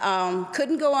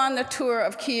 Couldn't go on the tour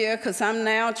of Kia because I'm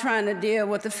now trying to deal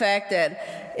with the fact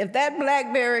that if that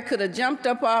BlackBerry could have jumped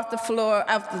up off the floor,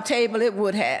 off the table, it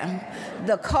would have.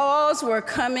 The calls were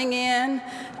coming in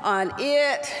on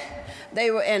it. They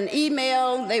were an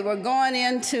email. They were going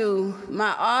into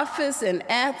my office in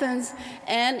Athens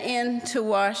and into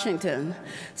Washington.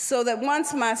 So that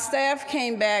once my staff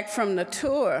came back from the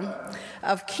tour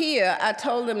of Kia, I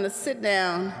told them to sit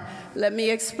down. Let me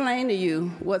explain to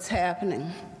you what's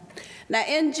happening. Now,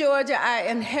 in Georgia, I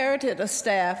inherited a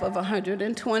staff of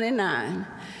 129.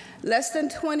 Less than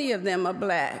 20 of them are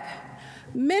black.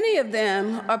 Many of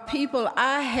them are people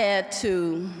I had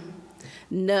to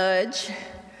nudge,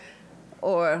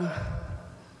 or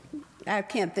I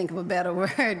can't think of a better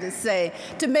word to say,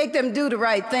 to make them do the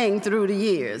right thing through the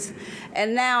years.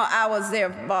 And now I was their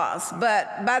boss.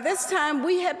 But by this time,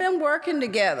 we had been working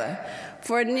together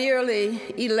for nearly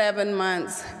 11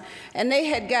 months. And they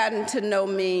had gotten to know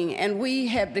me, and we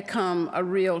had become a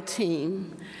real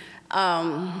team.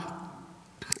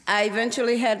 I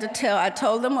eventually I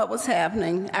told them what was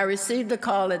happening. I received a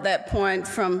call at that point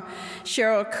from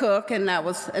Cheryl Cook, and I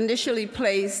was initially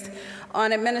placed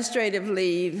on administrative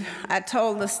leave. I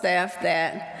told the staff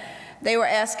that. They were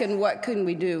asking, what can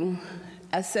we do?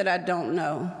 I said, I don't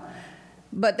know.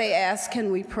 But they asked,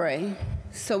 can we pray?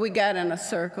 So we got in a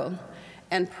circle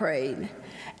and prayed.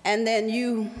 And then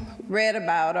you read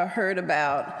about or heard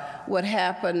about what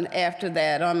happened after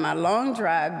that on my long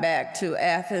drive back to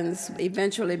Athens,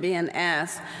 eventually being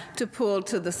asked to pull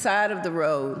to the side of the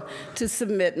road to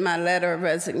submit my letter of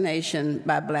resignation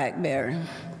by BlackBerry.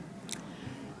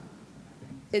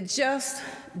 It just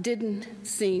didn't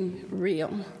seem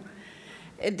real.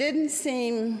 It didn't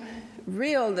seem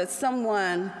real that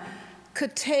someone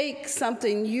could take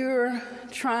something you're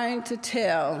trying to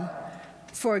tell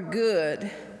for good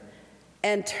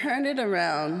and turn it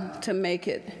around to make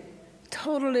it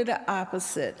totally the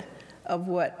opposite of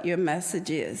what your message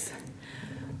is.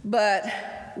 But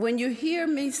when you hear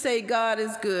me say God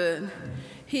is good,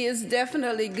 He is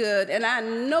definitely good, and I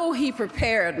know He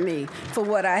prepared me for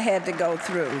what I had to go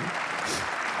through.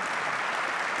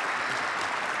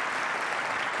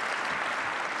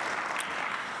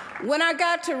 When I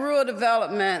got to rural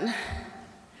development,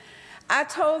 I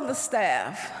told the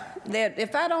staff that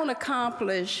if I don't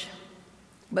accomplish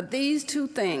but these two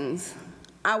things,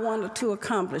 I wanted to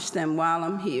accomplish them while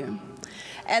I'm here.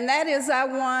 And that is, I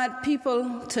want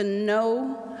people to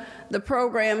know the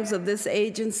programs of this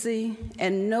agency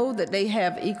and know that they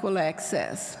have equal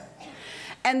access.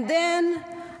 And then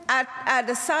I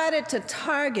decided to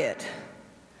target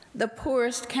the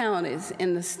poorest counties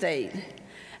in the state.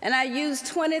 And I used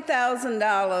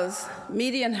 $20,000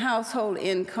 median household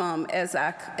income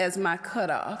as my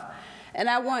cutoff. And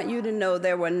I want you to know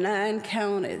there were 9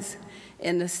 counties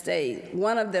in the state.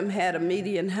 One of them had a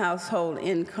median household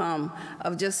income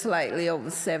of just slightly over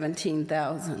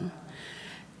 $17,000.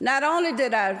 Not only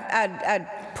did I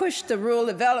push the rural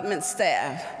development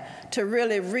staff to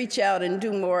really reach out and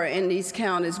do more in these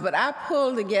counties, but I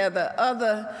pulled together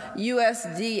other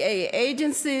USDA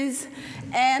agencies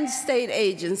and state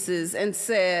agencies and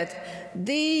said,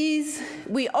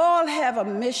 we all have a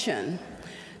mission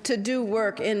to do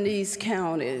work in these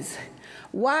counties.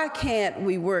 Why can't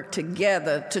we work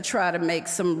together to try to make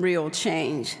some real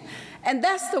change? And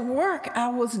that's the work I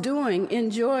was doing in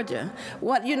Georgia.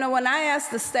 When I asked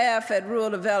the staff at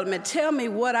Rural Development, tell me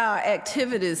what our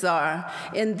activities are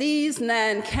in these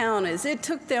 9 counties, it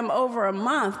took them over a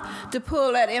month to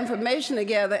pull that information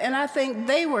together, and I think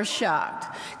they were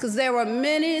shocked, because there were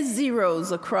many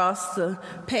zeros across the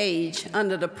page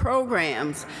under the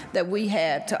programs that we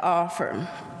had to offer.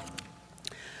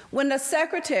 When the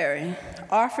secretary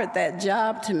offered that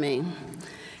job to me,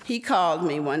 he called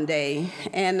me one day,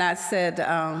 and I said,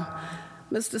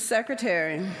 Mr.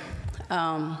 Secretary,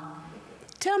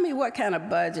 tell me what kind of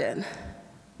budget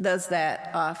does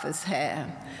that office have?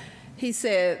 He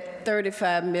said,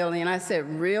 $35 million. I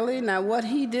said, really? Now, what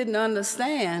he didn't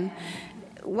understand,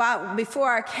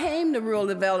 before I came to rural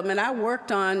development, I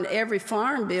worked on every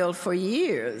farm bill for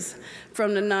years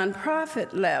from the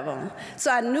nonprofit level.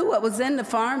 So I knew what was in the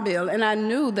farm bill, and I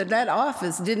knew that that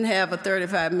office didn't have a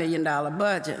 $35 million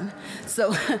budget.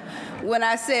 So when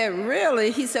I said,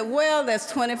 really, he said, well, there's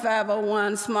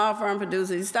 2501 small farm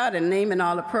producers. He started naming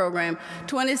all the program,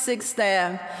 26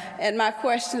 staff, and my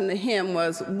question to him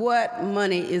was, what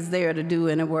money is there to do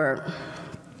any work?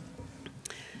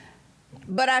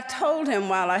 But I told him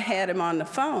while I had him on the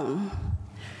phone,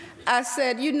 I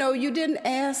said, you didn't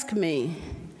ask me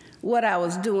what I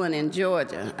was doing in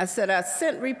Georgia. I said, I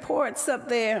sent reports up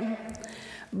there,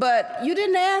 but you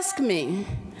didn't ask me.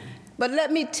 But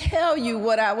let me tell you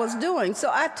what I was doing.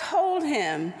 So I told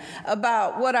him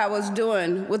about what I was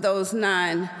doing with those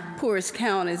 9 poorest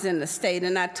counties in the state,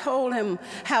 and I told him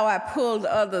how I pulled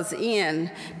others in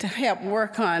to help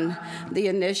work on the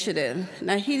initiative.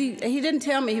 Now, he didn't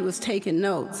tell me he was taking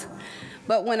notes,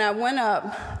 but when I went up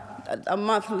a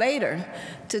month later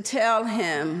to tell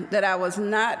him that I was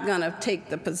not going to take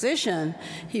the position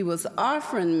he was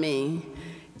offering me,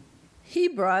 he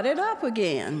brought it up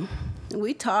again.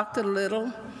 We talked a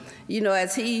little, you know,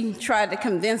 as he tried to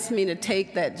convince me to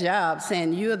take that job,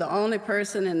 saying, you're the only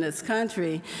person in this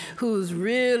country who's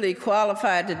really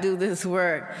qualified to do this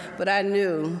work. But I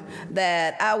knew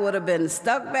that I would have been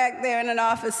stuck back there in an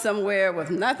office somewhere with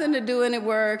nothing to do any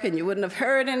work, and you wouldn't have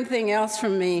heard anything else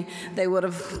from me. They would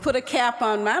have put a cap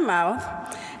on my mouth,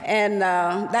 and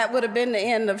that would have been the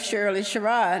end of Shirley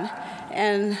Sherrod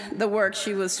and the work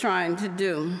she was trying to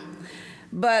do.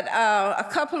 But a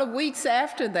couple of weeks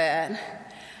after that,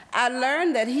 I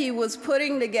learned that he was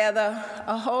putting together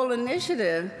a whole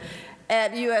initiative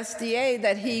at USDA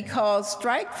that he called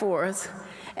Strike Force,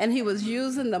 and he was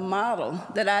using the model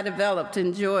that I developed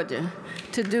in Georgia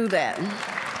to do that.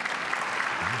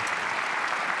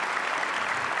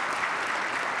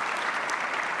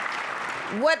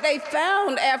 What they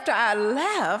found after I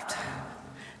left,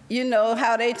 you know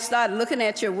how they started looking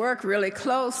at your work really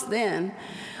close then.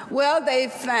 Well, they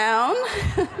found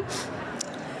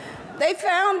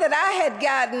that I had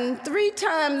gotten 3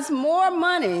 times more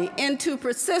money into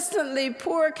persistently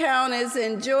poor counties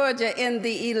in Georgia in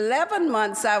the 11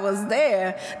 months I was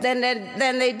there than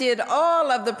they did all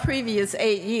of the previous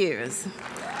 8 years.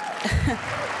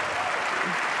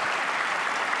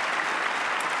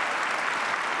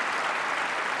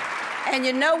 And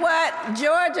you know what?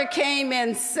 Georgia came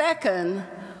in second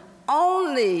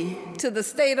only to the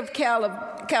state of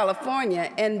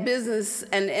California in business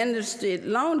and industry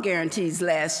loan guarantees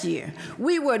last year.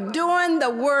 We were doing the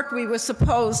work we were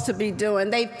supposed to be doing.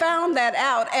 They found that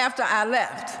out after I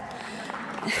left.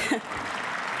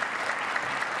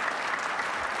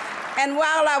 And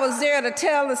while I was there to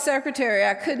tell the secretary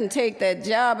I couldn't take that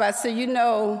job, I said, you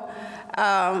know,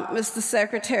 Mr.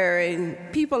 Secretary,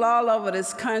 people all over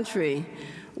this country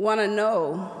want to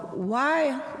know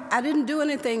why I didn't do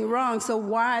anything wrong, so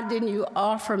why didn't you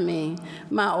offer me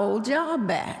my old job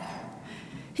back?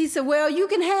 He said, well, you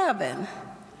can have it,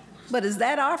 but is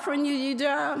that offering you your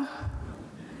job?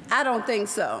 I don't think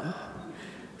so.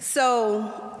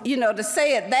 So, you know, to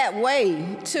say it that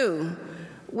way, too,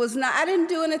 was not, I didn't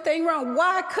do anything wrong.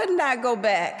 Why couldn't I go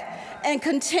back and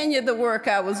continue the work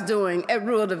I was doing at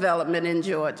rural development in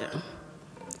Georgia?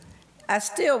 I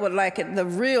still would like the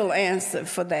real answer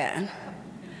for that.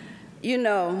 You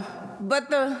know, but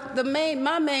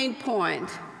my main point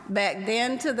back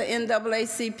then to the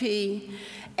NAACP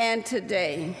and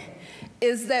today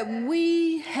is that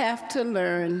we have to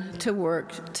learn to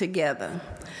work together.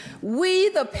 We,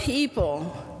 the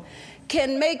people,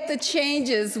 can make the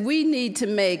changes we need to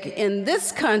make in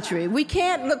this country. We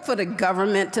can't look for the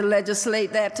government to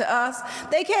legislate that to us.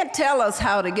 They can't tell us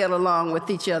how to get along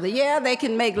with each other. Yeah, they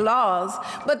can make laws,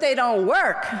 but they don't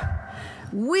work.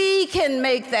 We can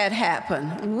make that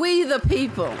happen, we the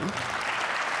people.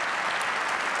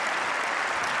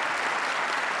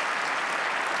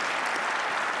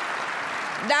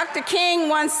 Dr. King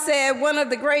once said, one of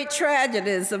the great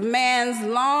tragedies of man's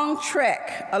long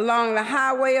trek along the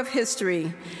highway of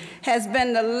history has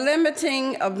been the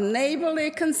limiting of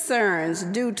neighborly concerns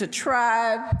due to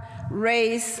tribe,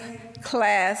 race,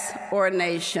 class, or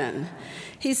nation.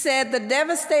 He said the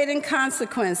devastating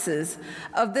consequences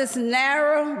of this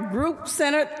narrow,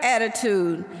 group-centered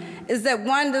attitude is that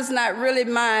one does not really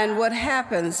mind what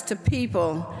happens to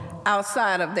people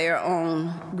outside of their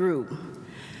own group.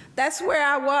 That's where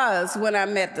I was when I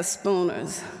met the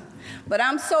Spooners. But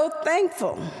I'm so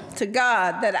thankful to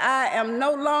God that I am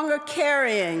no longer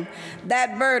carrying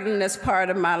that burden as part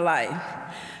of my life.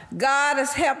 God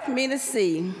has helped me to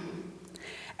see,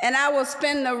 and I will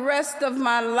spend the rest of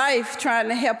my life trying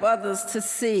to help others to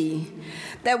see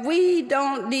that we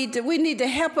need to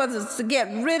help others to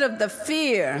get rid of the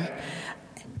fear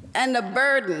and the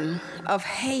burden of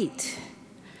hate.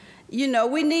 You know,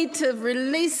 we need to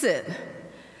release it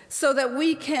so that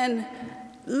we can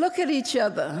look at each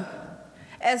other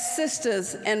as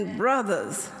sisters and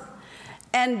brothers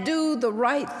and do the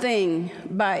right thing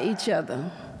by each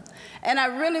other. And I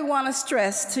really want to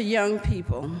stress to young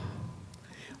people,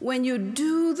 when you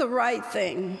do the right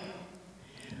thing,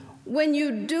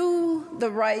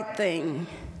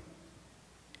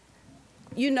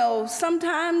 you know,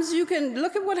 sometimes you can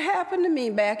look at what happened to me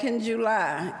back in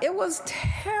July. It was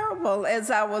terrible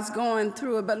as I was going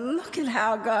through it, but look at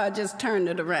how God just turned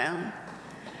it around.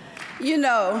 You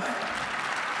know,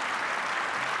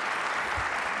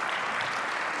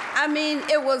 I mean,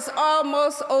 it was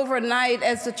almost overnight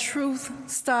as the truth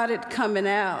started coming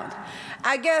out.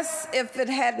 I guess if it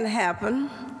hadn't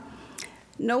happened,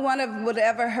 no one would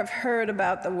ever have heard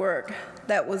about the work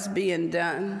that was being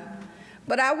done.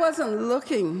 But I wasn't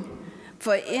looking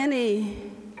for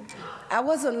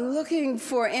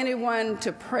anyone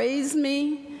to praise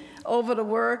me over the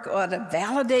work or to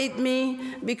validate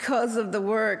me because of the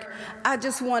work. I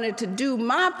just wanted to do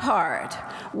my part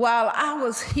while I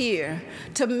was here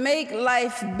to make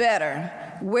life better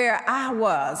where I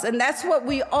was. And that's what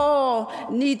we all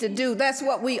need to do. That's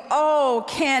what we all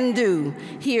can do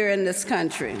here in this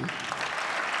country.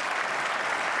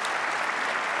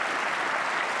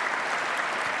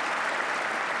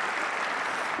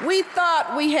 We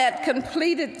thought we had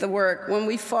completed the work when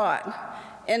we fought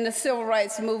in the civil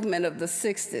rights movement of the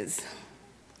 60s.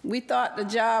 We thought the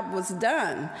job was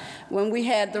done when we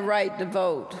had the right to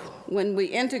vote, when we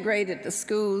integrated the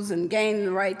schools and gained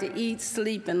the right to eat,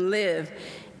 sleep, and live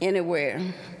anywhere.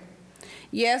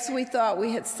 Yes, we thought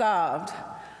we had solved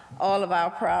all of our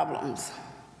problems.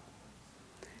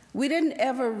 We didn't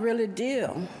ever really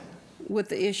deal with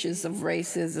the issues of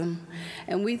racism,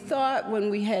 and we thought when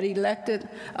we had elected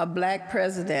a black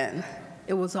president,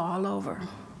 it was all over.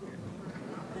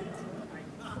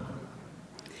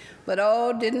 But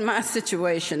oh, didn't my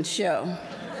situation show.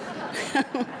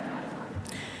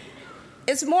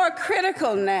 It's more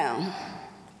critical now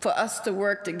for us to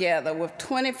work together with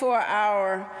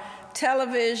 24-hour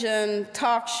television,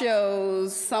 talk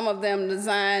shows, some of them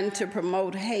designed to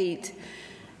promote hate,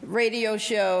 radio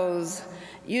shows.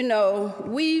 You know,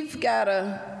 we've got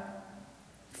to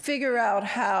figure out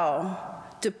how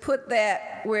to put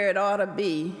that where it ought to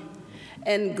be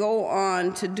and go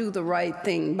on to do the right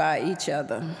thing by each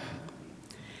other.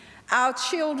 Our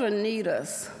children need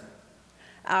us.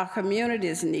 Our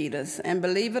communities need us. And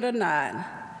believe it or not,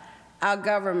 our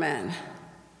government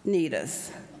needs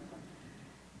us.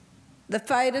 The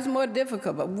fight is more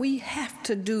difficult, but we have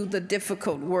to do the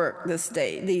difficult work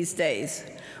these days.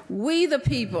 We, the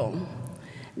people,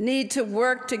 need to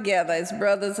work together as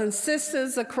brothers and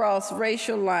sisters across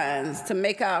racial lines to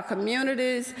make our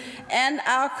communities and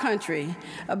our country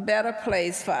a better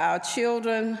place for our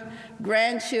children,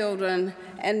 grandchildren,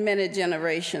 and many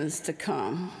generations to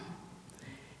come.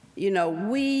 You know,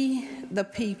 we, the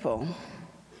people,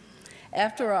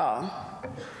 after all,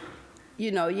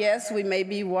 you know, yes, we may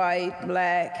be white,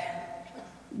 black,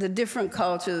 the different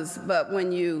cultures, but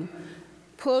when you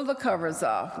pull the covers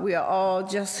off, we are all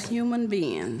just human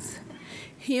beings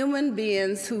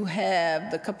who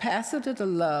have the capacity to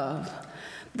love,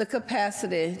 the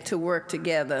capacity to work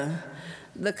together,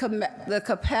 the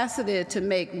capacity to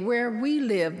make where we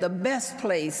live the best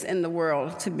place in the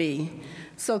world to be.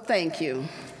 So thank you.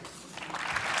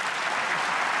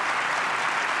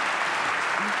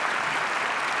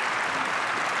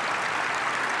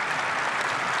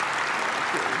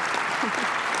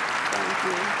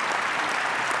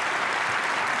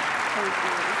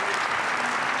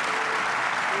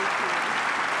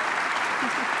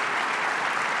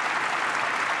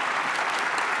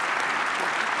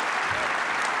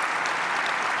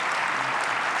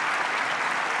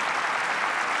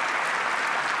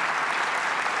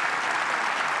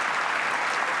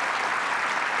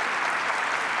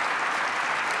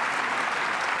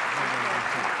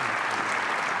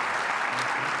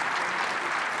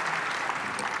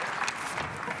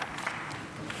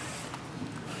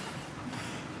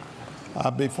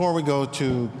 Before we go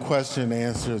to question and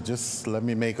answer, just let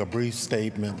me make a brief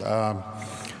statement.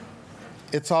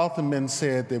 It's often been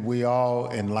said that we all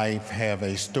in life have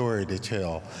a story to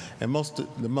tell, and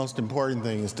the most important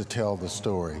thing is to tell the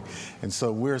story. And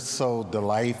so we're so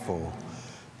delightful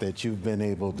that you've been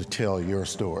able to tell your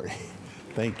story.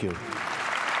 Thank you.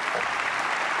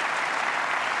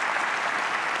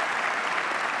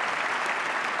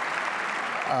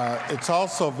 It's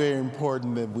also very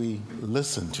important that we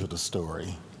listen to the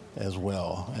story as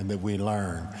well and that we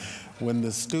learn. When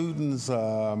the students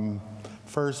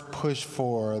first pushed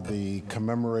for the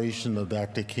commemoration of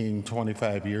Dr. King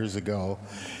 25 years ago,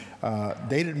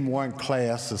 they didn't want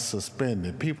classes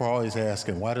suspended. People are always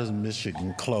asking, why doesn't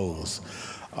Michigan close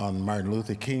on Martin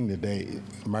Luther King Day?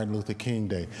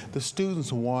 The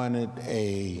students wanted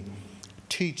a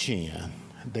teach-in.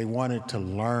 They wanted to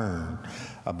learn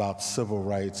about civil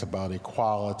rights, about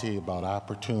equality, about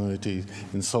opportunity,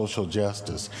 and social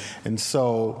justice. And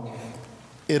so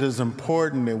it is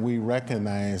important that we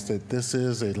recognize that this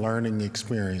is a learning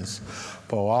experience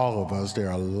for all of us. There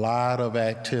are a lot of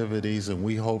activities, and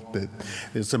we hope that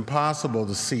it's impossible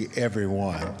to see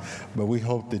everyone, but we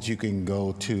hope that you can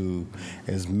go to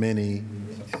as many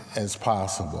as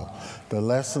possible. The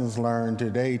lessons learned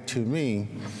today, to me,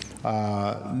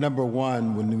 number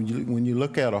one, when you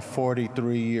look at a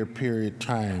 43-year period of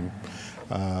time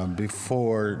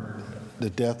before the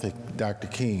death of Dr.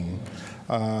 King,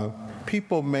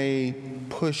 people may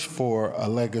push for a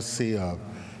legacy of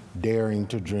daring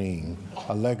to dream,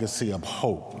 a legacy of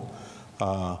hope.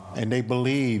 And they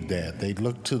believe that. They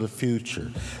look to the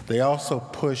future. They also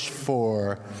push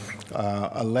for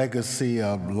a legacy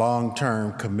of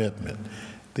long-term commitment.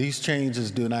 These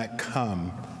changes do not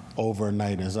come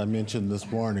overnight. As I mentioned this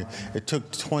morning, it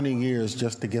took 20 years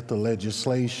just to get the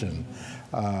legislation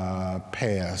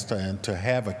passed and to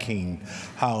have a King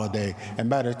holiday. And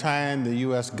by the time the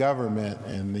U.S. government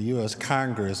and the U.S.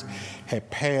 Congress had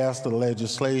passed the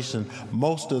legislation,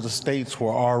 most of the states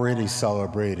were already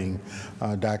celebrating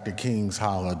Dr. King's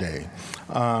holiday.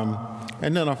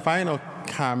 And then a final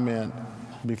comment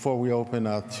before we open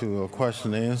up to a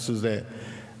question and answer is that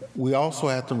we also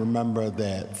have to remember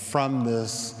that from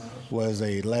this was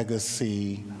a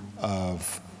legacy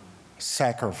of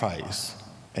sacrifice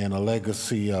and a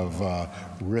legacy of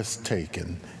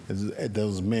risk-taking, as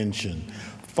was mentioned.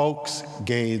 Folks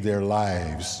gave their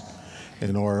lives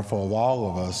in order for all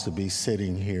of us to be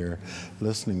sitting here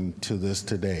listening to this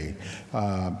today.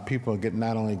 People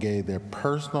not only gave their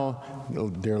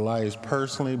lives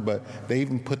personally, but they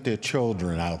even put their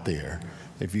children out there.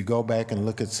 If you go back and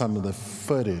look at some of the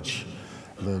footage,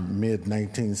 the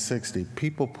mid-1960s,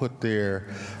 people put their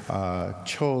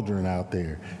children out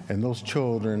there, and those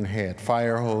children had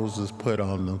fire hoses put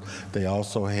on them. They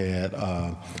also had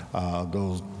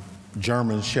those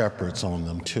German shepherds on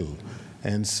them too.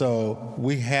 And so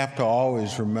we have to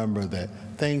always remember that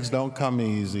things don't come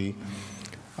easy.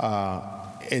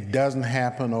 It doesn't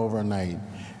happen overnight,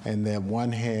 and that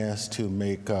one has to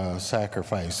make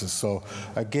sacrifices. So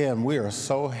again, we are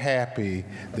so happy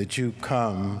that you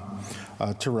come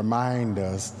to remind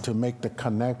us to make the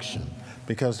connection,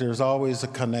 because there's always a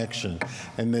connection,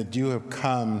 and that you have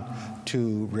come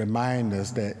to remind us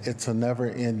that it's a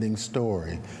never-ending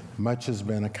story. Much has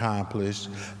been accomplished,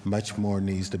 much more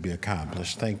needs to be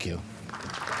accomplished. Thank you.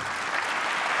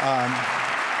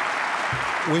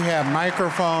 We have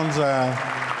microphones.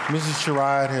 Mrs.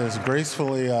 Sherrod has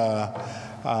gracefully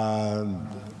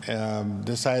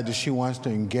decided that she wants to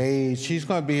engage. She's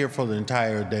going to be here for the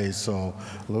entire day, so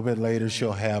a little bit later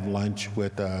she'll have lunch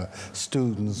with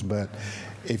students. But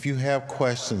if you have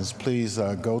questions, please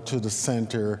go to the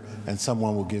center and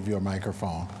someone will give you a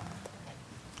microphone.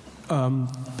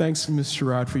 Thanks, Ms.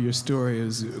 Sherrod, for your story. It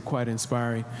was quite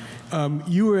inspiring.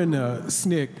 You were in the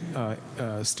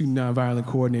SNCC, Student Nonviolent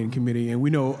Coordinating Committee, and we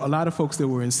know a lot of folks that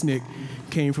were in SNCC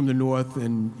came from the North,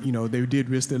 and they did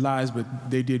risk their lives, but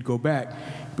they did go back.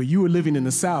 But you were living in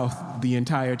the South the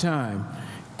entire time.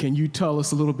 Can you tell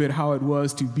us a little bit how it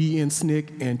was to be in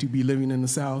SNCC and to be living in the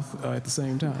South at the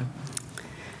same time?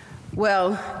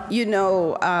 Well,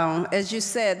 as you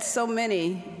said, so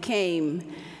many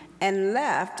came and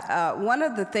left. One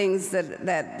of the things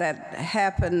that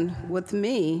happened with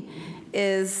me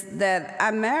is that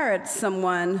I married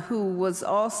someone who was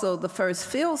also the first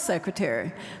field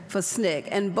secretary for SNCC,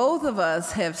 and both of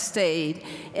us have stayed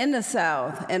in the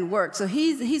South and worked. So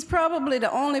he's probably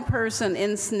the only person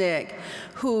in SNCC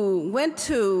who went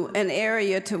to an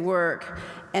area to work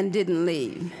and didn't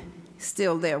leave,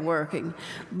 still there working.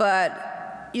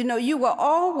 But you were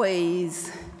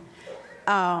always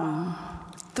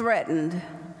threatened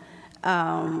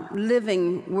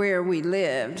living where we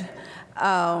lived.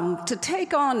 To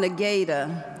take on the Gator,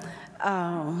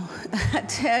 I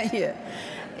tell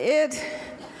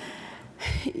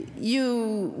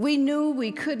you, we knew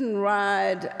we couldn't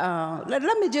ride.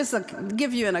 Let me just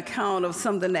give you an account of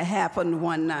something that happened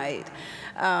one night.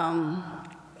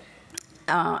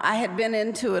 I had been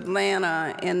into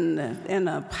Atlanta in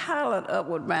a pilot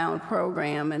Upward Bound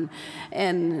program,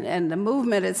 and the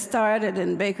movement had started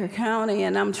in Baker County,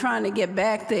 and I'm trying to get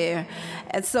back there.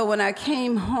 And so when I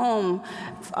came home,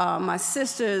 my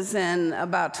sisters and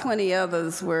about 20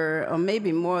 others were, or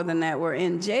maybe more than that, were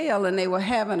in jail, and they were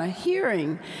having a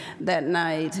hearing that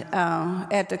night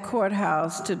at the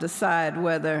courthouse to decide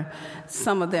whether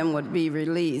some of them would be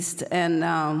released. And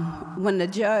when the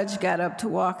judge got up to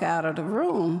walk out of the room,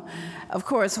 of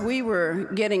course, we were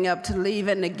getting up to leave,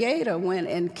 and the Gator went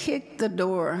and kicked the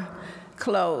door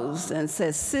closed and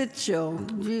said, "Sit your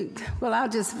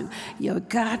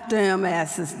goddamn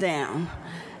asses down."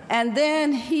 And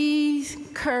then he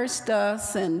cursed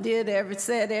us and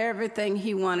said everything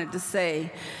he wanted to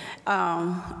say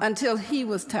until he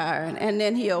was tired. And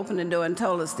then he opened the door and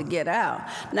told us to get out.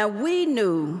 Now, we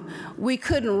knew we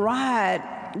couldn't ride,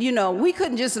 we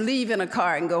couldn't just leave in a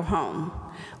car and go home.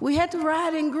 We had to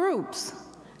ride in groups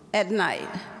at night.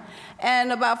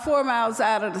 And about 4 miles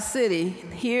out of the city,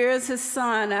 here's his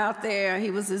son out there,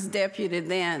 he was his deputy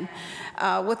then,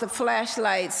 with a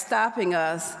flashlight stopping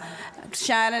us,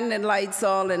 shining the lights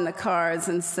all in the cars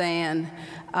and saying,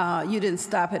 you didn't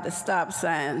stop at the stop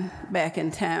sign back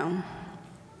in town,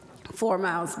 4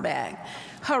 miles back.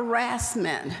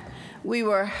 Harassment. We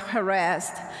were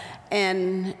harassed,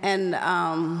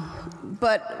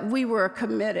 but we were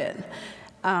committed.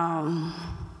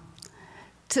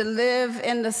 To live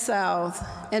in the South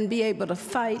and be able to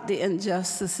fight the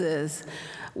injustices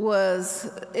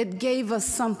it gave us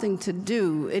something to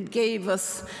do. It gave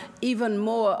us even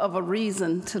more of a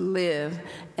reason to live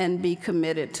and be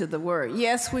committed to the work.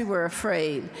 Yes, we were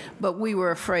afraid, but we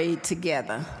were afraid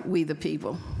together, we the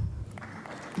people.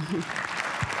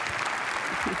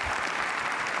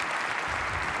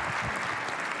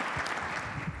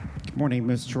 Good morning,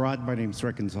 Ms. Sherrod. My name is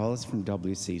Rick Gonzalez from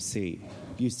WCC.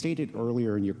 You stated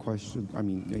earlier in your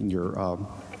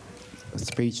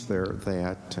speech there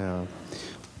that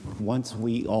once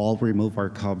we all remove our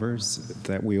covers,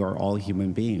 that we are all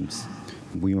human beings.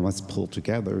 We must pull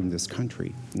together in this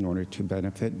country in order to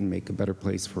benefit and make a better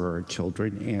place for our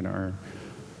children and our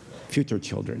future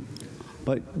children.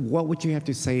 But what would you have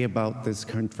to say about this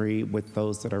country with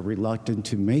those that are reluctant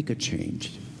to make a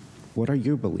change? What are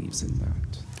your beliefs in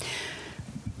that?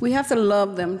 We have to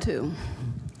love them too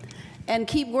and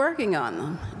keep working on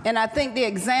them. And I think the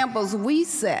examples we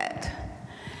set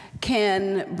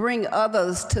can bring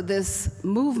others to this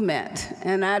movement.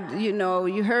 And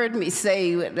you heard me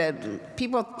say that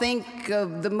people think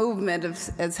of the movement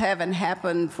as having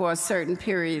happened for a certain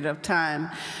period of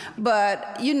time.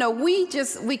 But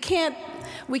we can't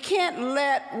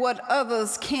let what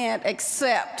others can't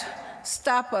accept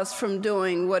stop us from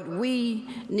doing what we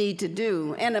need to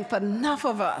do. And if enough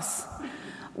of us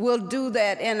will do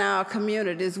that in our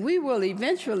communities, we will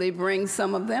eventually bring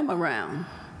some of them around.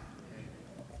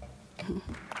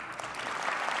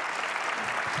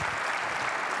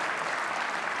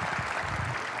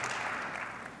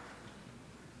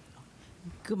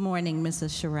 Good morning, Mrs.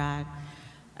 Sherrod.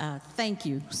 Thank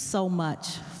you so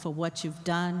much for what you've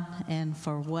done and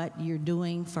for what you're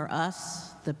doing for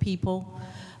us, the people.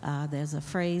 There's a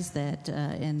phrase that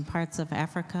in parts of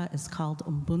Africa is called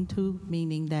Ubuntu,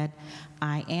 meaning that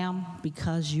I am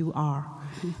because you are.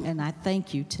 And I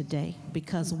thank you today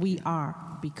because we are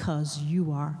because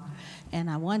you are. And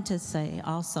I want to say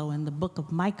also in the book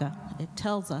of Micah, it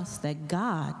tells us that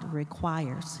God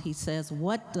requires. He says,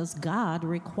 what does God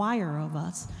require of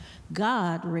us?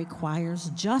 God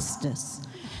requires justice.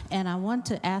 And I want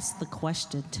to ask the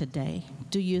question today,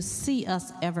 do you see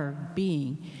us ever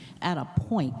being at a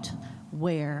point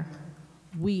where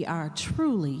we are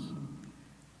truly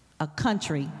a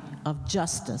country of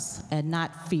justice and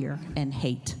not fear and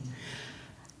hate?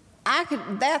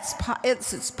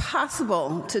 It's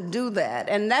possible to do that.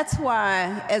 And that's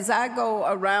why, as I go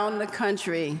around the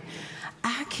country,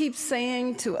 I keep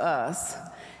saying to us,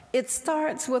 it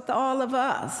starts with all of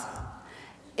us.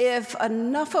 If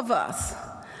enough of us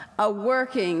are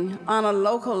working on a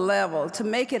local level to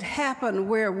make it happen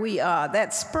where we are,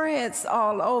 that spreads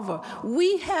all over.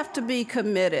 We have to be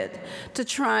committed to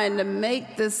trying to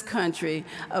make this country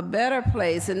a better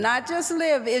place and not just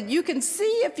live. You can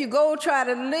see if you go try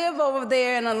to live over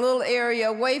there in a little area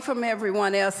away from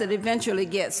everyone else, it eventually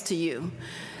gets to you.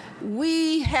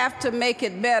 We have to make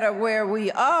it better where we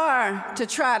are to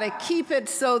try to keep it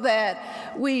so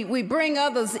that we bring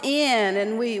others in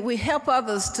and we help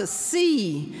others to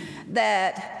see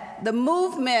that the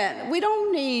movement, we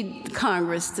don't need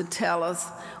Congress to tell us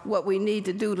what we need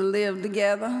to do to live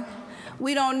together.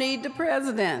 We don't need the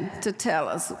president to tell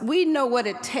us. We know what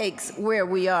it takes where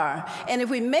we are. And if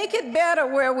we make it better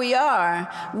where we are,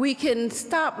 we can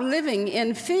stop living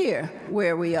in fear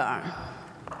where we are.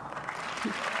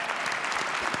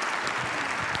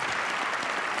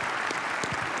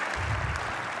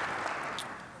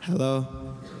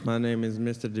 Hello, my name is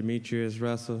Mr. Demetrius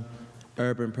Russell,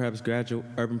 Urban Prep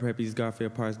East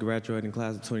Garfield Park's graduating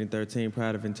class of 2013,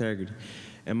 proud of integrity.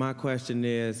 And my question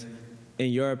is,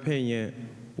 in your opinion,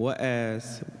 we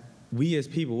as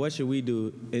people, what should we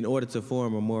do in order to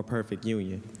form a more perfect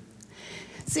union?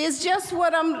 See, it's just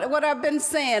what I've been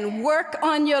saying. Work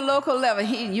on your local level.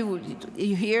 You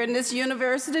here in this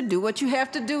university, do what you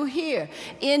have to do here.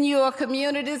 In your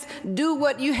communities, do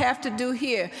what you have to do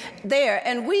there.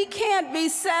 And we can't be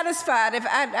satisfied if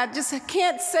I just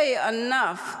can't say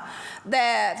enough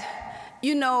that,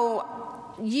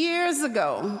 years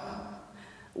ago,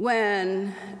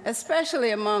 when,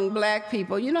 especially among black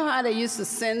people, you know how they used to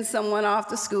send someone off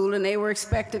to school and they were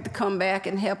expected to come back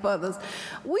and help others?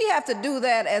 We have to do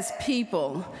that as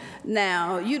people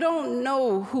now. You don't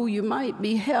know who you might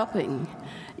be helping.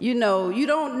 You know, you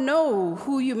don't know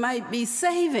who you might be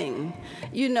saving,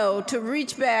 you know, to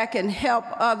reach back and help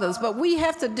others. But we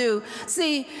have to do,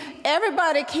 see,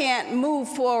 everybody can't move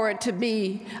forward to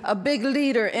be a big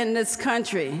leader in this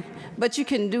country, but you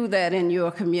can do that in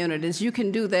your communities. You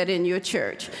can do that in your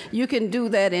church. You can do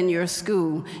that in your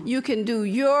school. You can do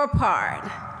your part.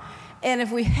 And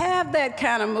if we have that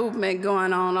kind of movement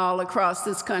going on all across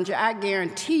this country, I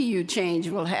guarantee you change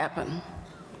will happen.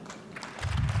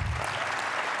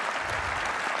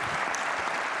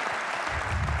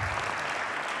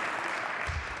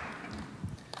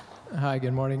 Hi,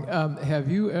 good morning. Have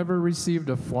you ever received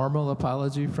a formal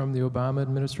apology from the Obama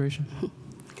administration?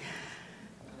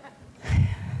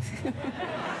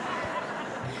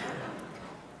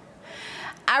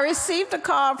 I received a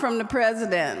call from the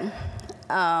president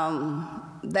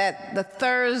that the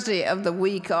Thursday of the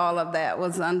week all of that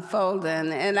was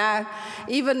unfolding. And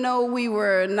even though we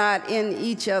were not in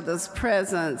each other's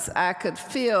presence, I could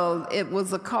feel it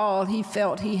was a call he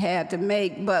felt he had to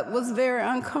make, but was very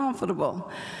uncomfortable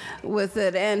with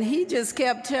it. And he just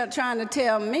kept trying to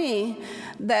tell me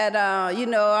that, you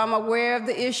know, I'm aware of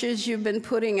the issues you've been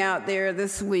putting out there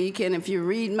this week, and if you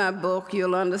read my book,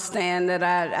 you'll understand that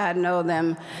I know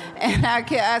them. And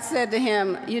I said to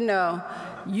him, you know,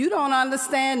 you don't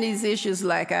understand these issues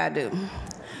like I do.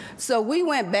 So we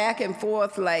went back and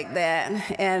forth like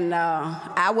that, and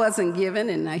I wasn't giving,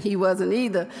 and he wasn't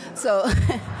either. So,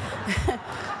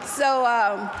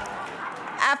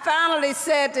 I finally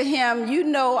said to him, you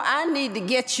know, I need to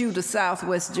get you to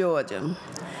Southwest Georgia.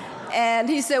 And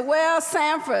he said, well,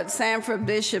 Sanford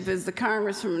Bishop is the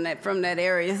congressman from that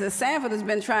area. He said, Sanford has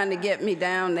been trying to get me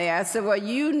down there. I said, well,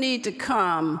 you need to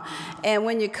come, and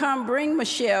when you come, bring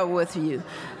Michelle with you,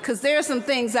 because there are some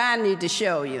things I need to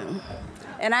show you,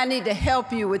 and I need to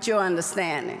help you with your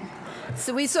understanding.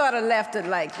 So we sort of left it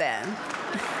like that.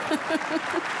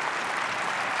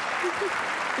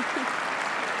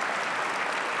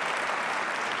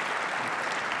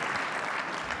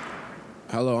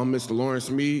 Hello, I'm Mr. Lawrence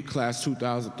Mead, class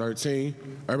 2013,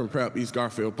 Urban Prep, East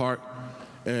Garfield Park.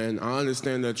 And I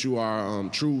understand that you are a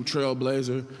true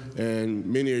trailblazer, and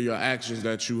many of your actions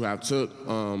that you have took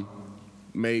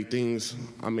made things,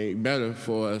 better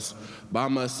for us. But I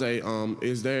must say,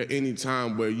 is there any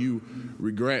time where you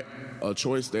regret a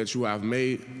choice that you have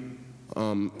made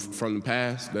from the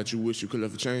past that you wish you could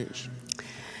have changed?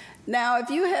 Now, if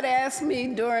you had asked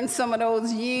me during some of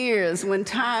those years when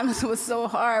times were so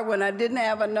hard, when I didn't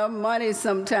have enough money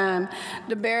sometime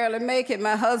to barely make it,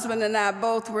 my husband and I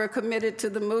both were committed to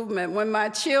the movement. When my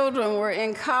children were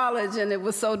in college and it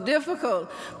was so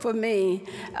difficult for me,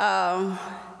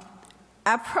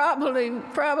 I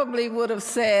probably would have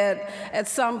said at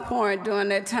some point during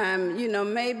that time, you know,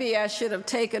 maybe I should have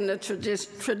taken the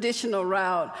traditional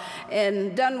route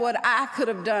and done what I could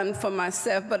have done for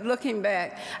myself. But looking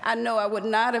back, I know I would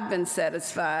not have been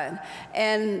satisfied,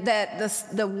 and that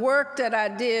the work that I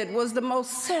did was the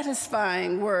most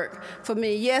satisfying work for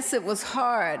me. Yes, it was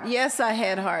hard. Yes, I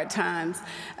had hard times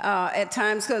at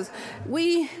times, because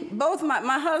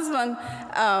my husband,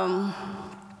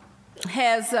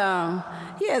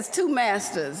 he has two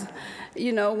masters,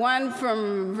 you know, one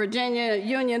from Virginia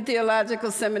Union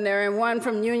Theological Seminary and one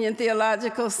from Union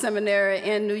Theological Seminary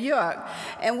in New York.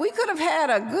 And we could have had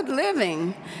a good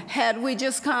living had we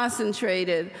just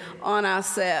concentrated on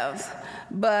ourselves.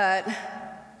 But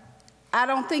I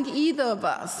don't think either of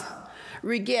us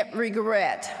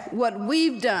regret what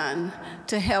we've done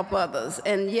to help others.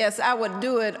 And yes, I would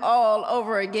do it all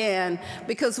over again,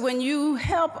 because when you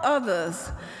help others,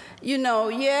 you know,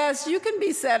 yes, you can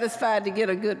be satisfied to get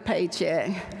a good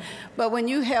paycheck, but when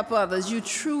you help others, you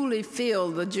truly feel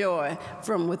the joy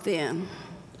from within.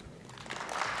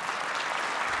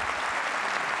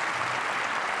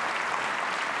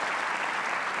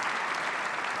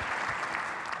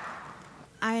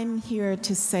 I'm here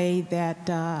to say that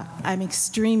I'm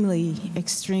extremely,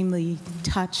 extremely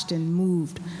touched and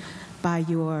moved by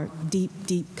your deep,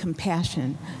 deep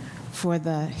compassion for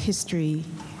the history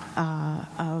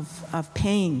of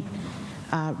pain,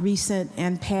 recent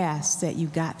and past, that you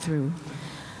got through.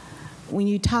 When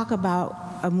you talk about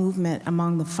a movement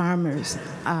among the farmers,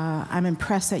 I'm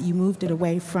impressed that you moved it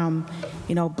away from,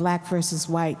 you know, black versus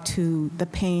white to the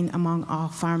pain among all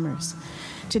farmers.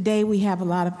 Today we have a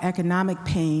lot of economic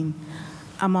pain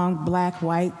among black,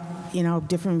 white, you know,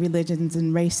 different religions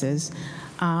and races.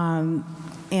 And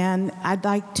I'd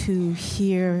like to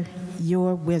hear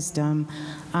your wisdom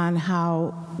on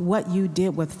how what you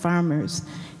did with farmers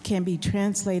can be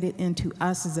translated into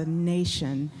us as a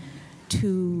nation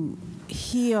to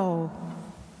heal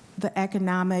the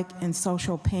economic and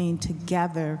social pain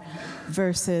together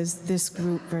versus this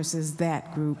group versus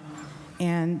that group,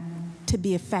 and to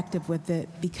be effective with it,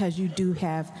 because you do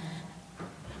have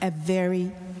a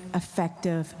very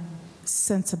effective,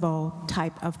 sensible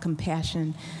type of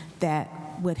compassion that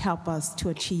would help us to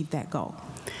achieve that goal.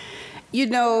 You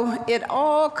know, it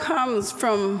all comes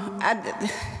from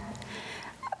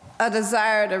a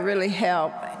desire to really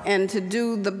help and to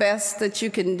do the best that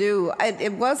you can do.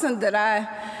 It wasn't that I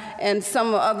and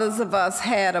some others of us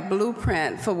had a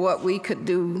blueprint for what we could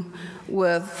do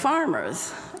with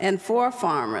farmers and for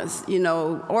farmers, you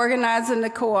know, organizing the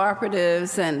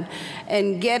cooperatives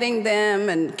and getting them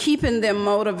and keeping them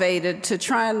motivated to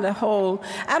trying to hold.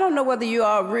 I don't know whether you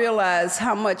all realize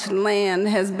how much land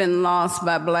has been lost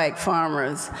by black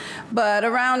farmers, but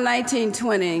around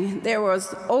 1920, there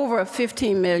was over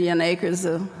 15 million acres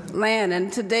of land,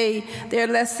 and today there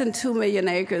are less than 2 million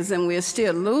acres, and we're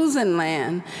still losing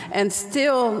land and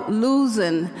still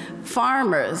losing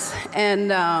farmers. And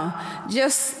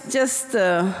just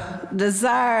the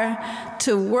desire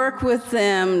to work with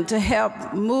them, to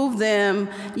help move them,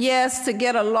 yes, to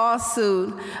get a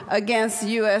lawsuit against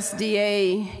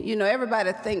USDA. You know,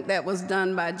 everybody think that was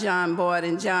done by John Boyd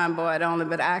and John Boyd only,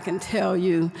 but I can tell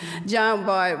you, John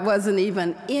Boyd wasn't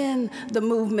even in the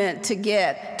movement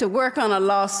to work on a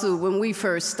lawsuit when we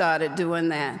first started doing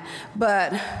that.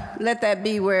 But let that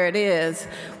be where it is.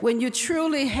 When you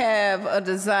truly have a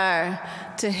desire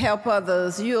to help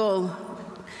others, you'll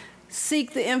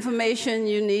seek the information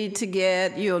you need to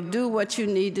get, you'll do what you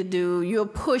need to do, you'll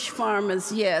push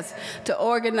farmers, yes, to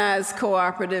organize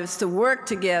cooperatives, to work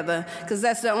together, because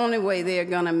that's the only way they're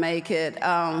gonna make it.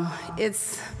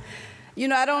 You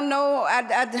know, I don't know,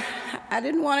 I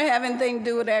didn't want to have anything to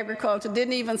do with agriculture,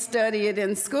 didn't even study it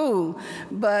in school,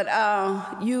 but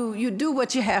you do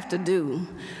what you have to do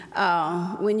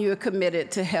when you're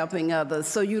committed to helping others.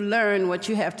 So you learn what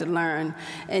you have to learn.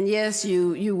 And yes,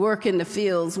 you work in the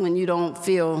fields when you don't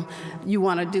feel you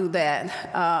want to do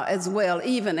that as well,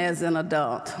 even as an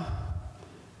adult.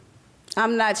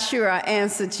 I'm not sure I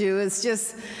answered you.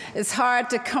 It's hard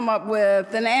to come up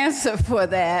with an answer for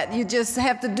that. You just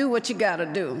have to do what you got to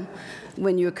do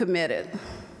when you're committed.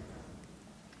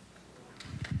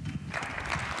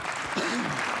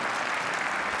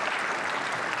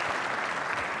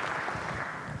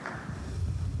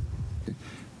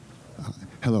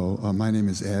 Hello, my name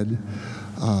is Ed.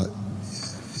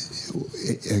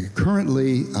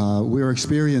 Currently,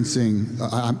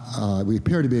 we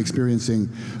appear to be experiencing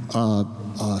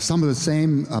some of the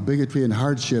same bigotry and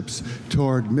hardships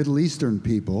toward Middle Eastern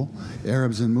people,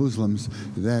 Arabs and Muslims,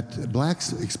 that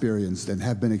blacks experienced and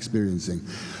have been experiencing.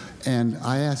 And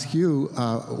I ask you,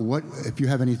 if you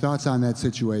have any thoughts on that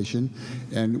situation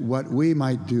and what we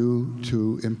might do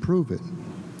to improve it.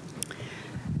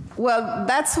 Well,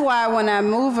 that's why when I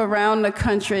move around the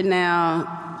country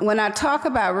now, when I talk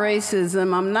about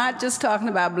racism, I'm not just talking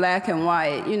about black and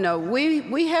white. You know,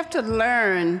 we have to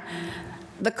learn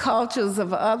the cultures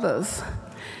of others.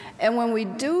 And when we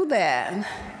do that,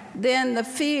 then the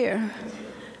fear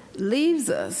leaves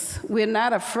us. We're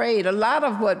not afraid. A lot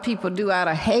of what people do out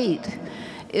of hate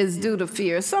is due to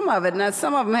fear. Some of it, now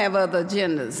some of them have other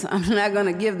agendas. I'm not going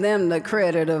to give them the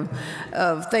credit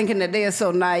of thinking that they're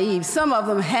so naive. Some of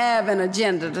them have an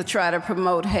agenda to try to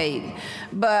promote hate.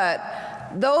 But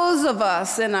those of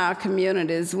us in our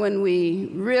communities, when we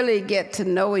really get to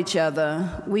know each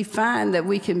other, we find that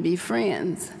we can be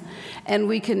friends and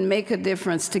we can make a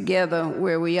difference together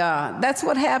where we are. That's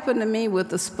what happened to me with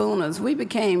the Spooners. We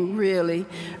became really,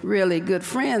 really good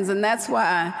friends, and that's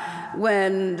why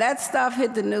when that stuff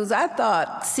hit the news, I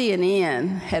thought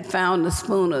CNN had found the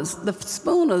Spooners. The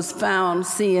Spooners found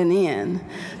CNN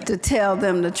to tell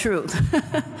them the truth.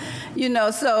 You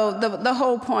know, so the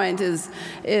whole point is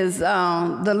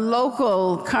the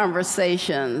local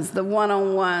conversations, the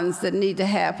one-on-ones that need to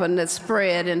happen that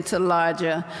spread into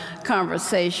larger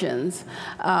conversations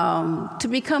to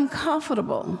become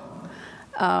comfortable.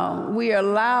 We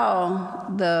allow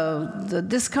the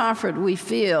discomfort we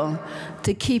feel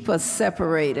to keep us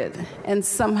separated, and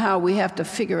somehow we have to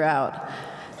figure out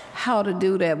how to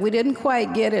do that. We didn't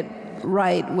quite get it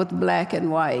right with black and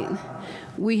white.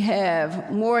 We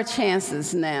have more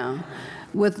chances now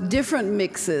with different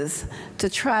mixes to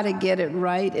try to get it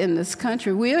right in this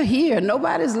country. We're here,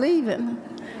 nobody's leaving.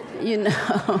 You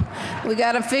know, we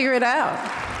got to figure it out.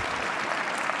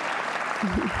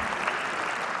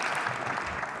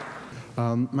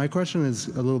 My question is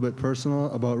a little bit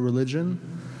personal about religion.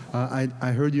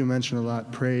 I heard you mention a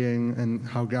lot praying and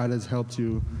how God has helped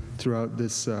you throughout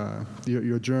this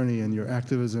your journey and your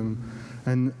activism.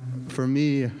 And for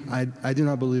me, I do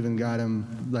not believe in God.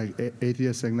 I'm like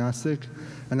atheist, agnostic,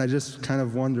 and I just kind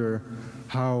of wonder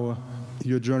how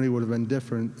your journey would have been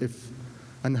different if,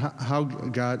 and how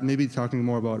God, maybe talking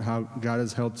more about how God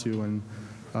has helped you. And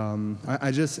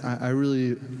I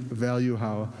really value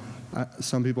how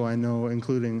some people I know,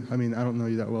 including, I mean, I don't know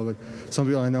you that well, but some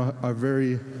people I know are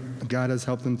very, God has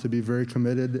helped them to be very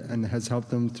committed and has helped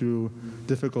them through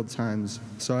difficult times.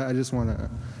 So I just want to,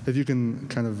 if you can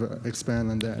kind of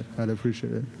expand on that, I'd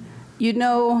appreciate it. You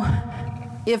know,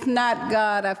 if not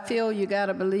God, I feel you got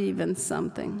to believe in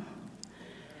something.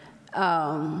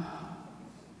 In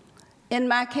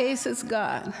my case, it's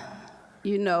God.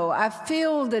 You know, I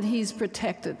feel that He's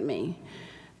protected me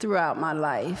throughout my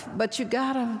life, but you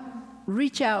got to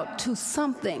reach out to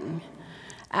something,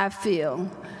 I feel,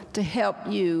 to help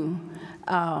you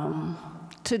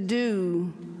to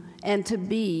do and to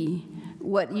be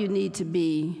what you need to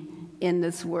be in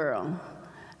this world.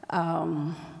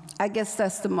 I guess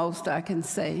that's the most I can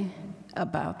say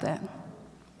about that.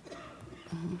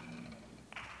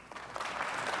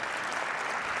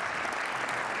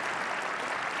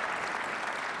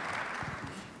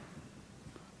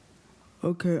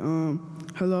 Okay,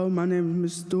 hello, my name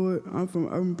is Mr. Stewart. I'm from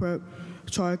Urban Prep,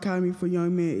 Charter Academy for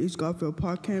Young Men, East Garfield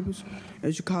Park campus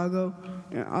in Chicago.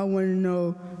 And I want to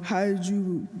know, how did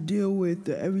you deal with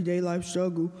the everyday life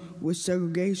struggle with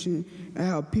segregation and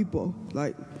how people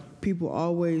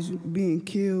always being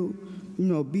killed, you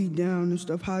know, beat down and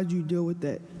stuff? How did you deal with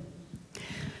that?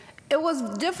 It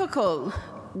was difficult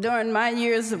during my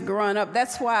years of growing up.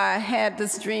 That's why I had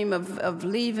this dream of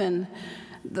leaving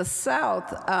the South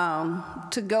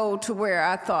to go to where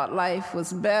I thought life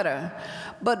was better.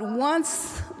 But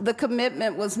once the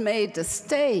commitment was made to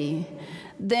stay,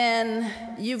 then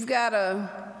you've got to,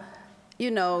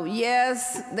 you know,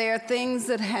 yes, there are things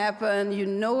that happen. You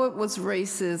know it was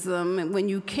racism. And when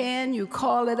you can, you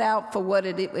call it out for what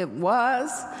it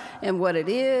was and what it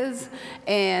is.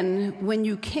 And when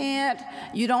you can't,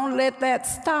 you don't let that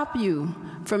stop you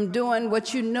from doing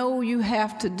what you know you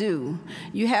have to do.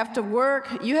 You have to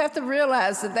work. You have to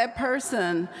realize that that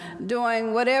person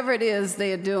doing whatever it is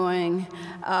they're doing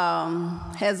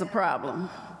has a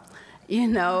problem. You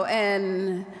know,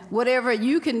 and whatever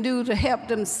you can do to help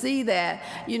them see that.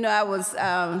 You know,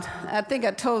 I think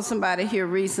I told somebody here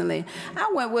recently, I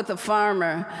went with a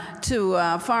farmer to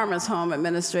Farmers Home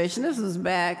Administration. This was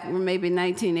back maybe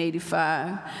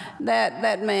 1985.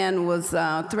 That man was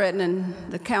threatening,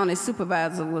 the county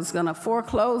supervisor was going to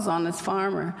foreclose on this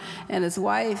farmer and his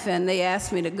wife, and they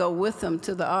asked me to go with them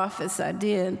to the office. I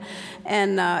did.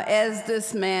 And as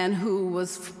this man who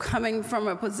was coming from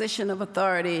a position of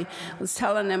authority was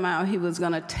telling them how he was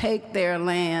going to take their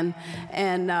land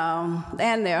and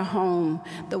their home,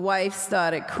 the wife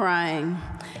started crying.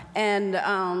 And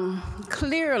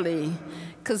clearly,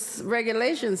 because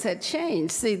regulations had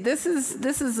changed. See, this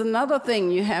is another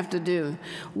thing you have to do.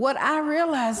 What I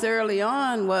realized early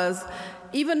on was,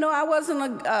 even though I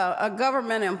wasn't a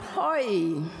government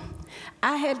employee,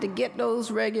 I had to get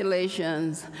those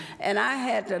regulations, and I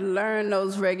had to learn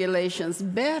those regulations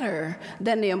better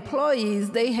than the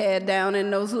employees they had down in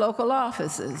those local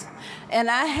offices. And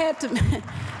I had to,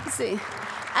 see,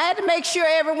 I had to make sure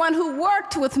everyone who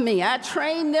worked with me, I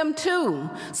trained them too,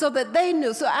 so that they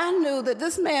knew. So I knew that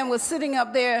this man was sitting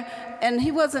up there, and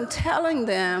he wasn't telling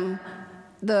them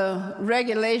the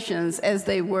regulations as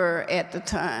they were at the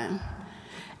time.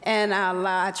 And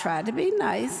I tried to be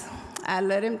nice. I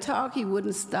let him talk, he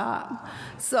wouldn't stop.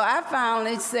 So I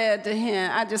finally said to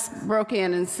him, I just broke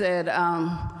in and said,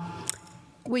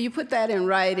 will you put that in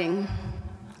writing?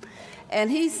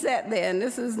 And he sat there, and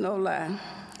this is no lie.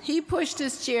 He pushed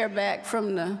his chair back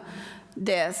from the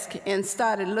desk and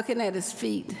started looking at his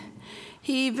feet.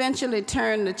 He eventually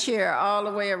turned the chair all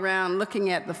the way around looking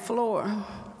at the floor,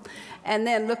 and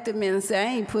then looked at me and said,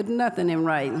 I ain't putting nothing in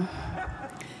writing.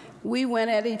 We went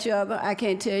at each other. I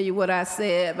can't tell you what I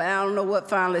said, but I don't know what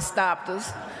finally stopped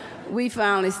us. We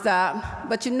finally stopped.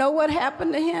 But you know what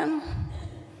happened to him?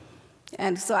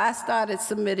 And so I started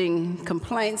submitting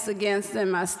complaints against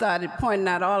him. I started pointing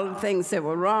out all the things that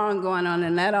were wrong going on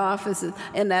in that office.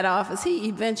 He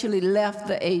eventually left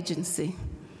the agency.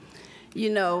 You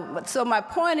know, so my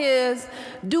point is,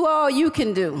 do all you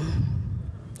can do.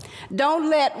 Don't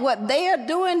let what they are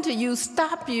doing to you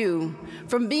stop you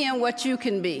from being what you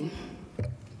can be.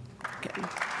 Okay.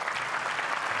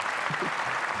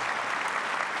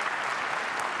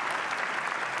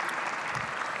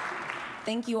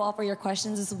 Thank you all for your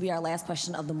questions. This will be our last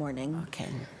question of the morning. Okay.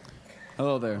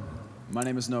 Hello there. My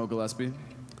name is Noah Gillespie.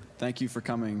 Thank you for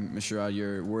coming, Ms. Sherrod.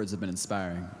 Your words have been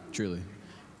inspiring, truly.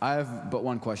 I have but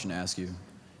one question to ask you.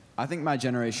 I think my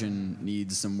generation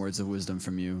needs some words of wisdom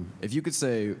from you. If you could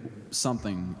say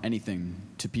something, anything,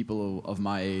 to people of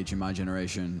my age and my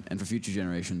generation, and for future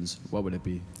generations, what would it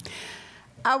be?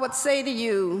 I would say to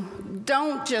you,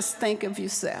 don't just think of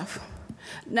yourself.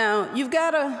 Now, you've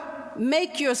got to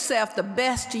make yourself the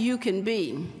best you can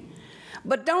be,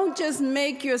 but don't just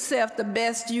make yourself the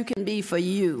best you can be for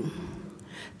you.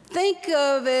 Think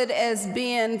of it as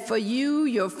being for you,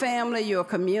 your family, your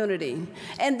community,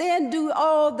 and then do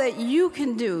all that you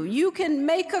can do. You can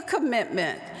make a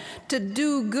commitment to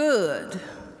do good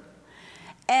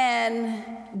and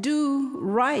do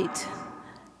right,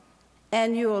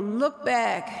 and you'll look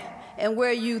back, and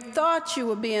where you thought you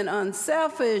were being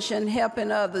unselfish and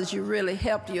helping others, you really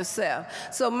helped yourself.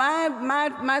 So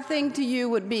my thing to you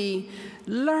would be,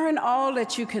 learn all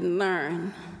that you can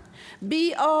learn.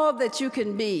 Be all that you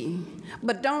can be,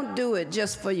 but don't do it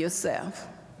just for yourself.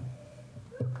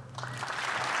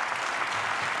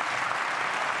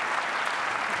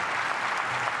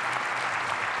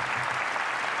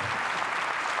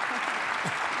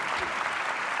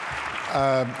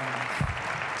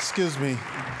 Excuse me.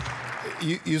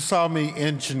 You saw me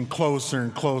inching closer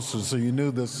and closer, so you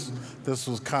knew this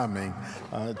was coming.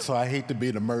 So I hate to be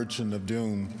the merchant of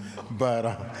doom,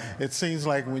 but it seems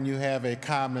like when you have a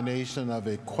combination of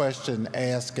a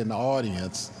question-asking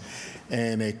audience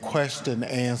and a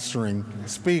question-answering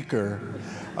speaker,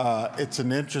 it's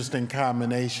an interesting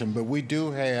combination. But we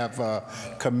do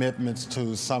have commitments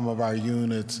to some of our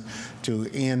units to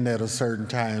end at a certain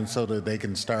time so that they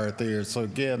can start there. So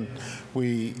again,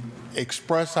 we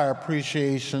express our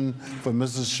appreciation for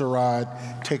Mrs.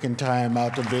 Sherrod taking time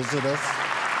out to visit us.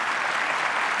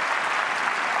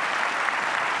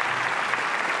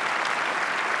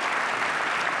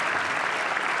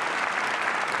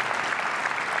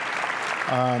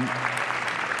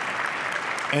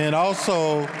 And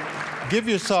also, give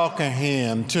yourself a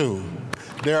hand, too.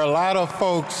 There are a lot of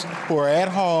folks who are at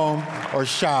home or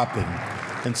shopping.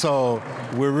 And so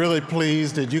we're really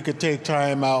pleased that you could take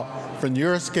time out from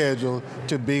your schedule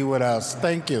to be with us.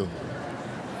 Thank you.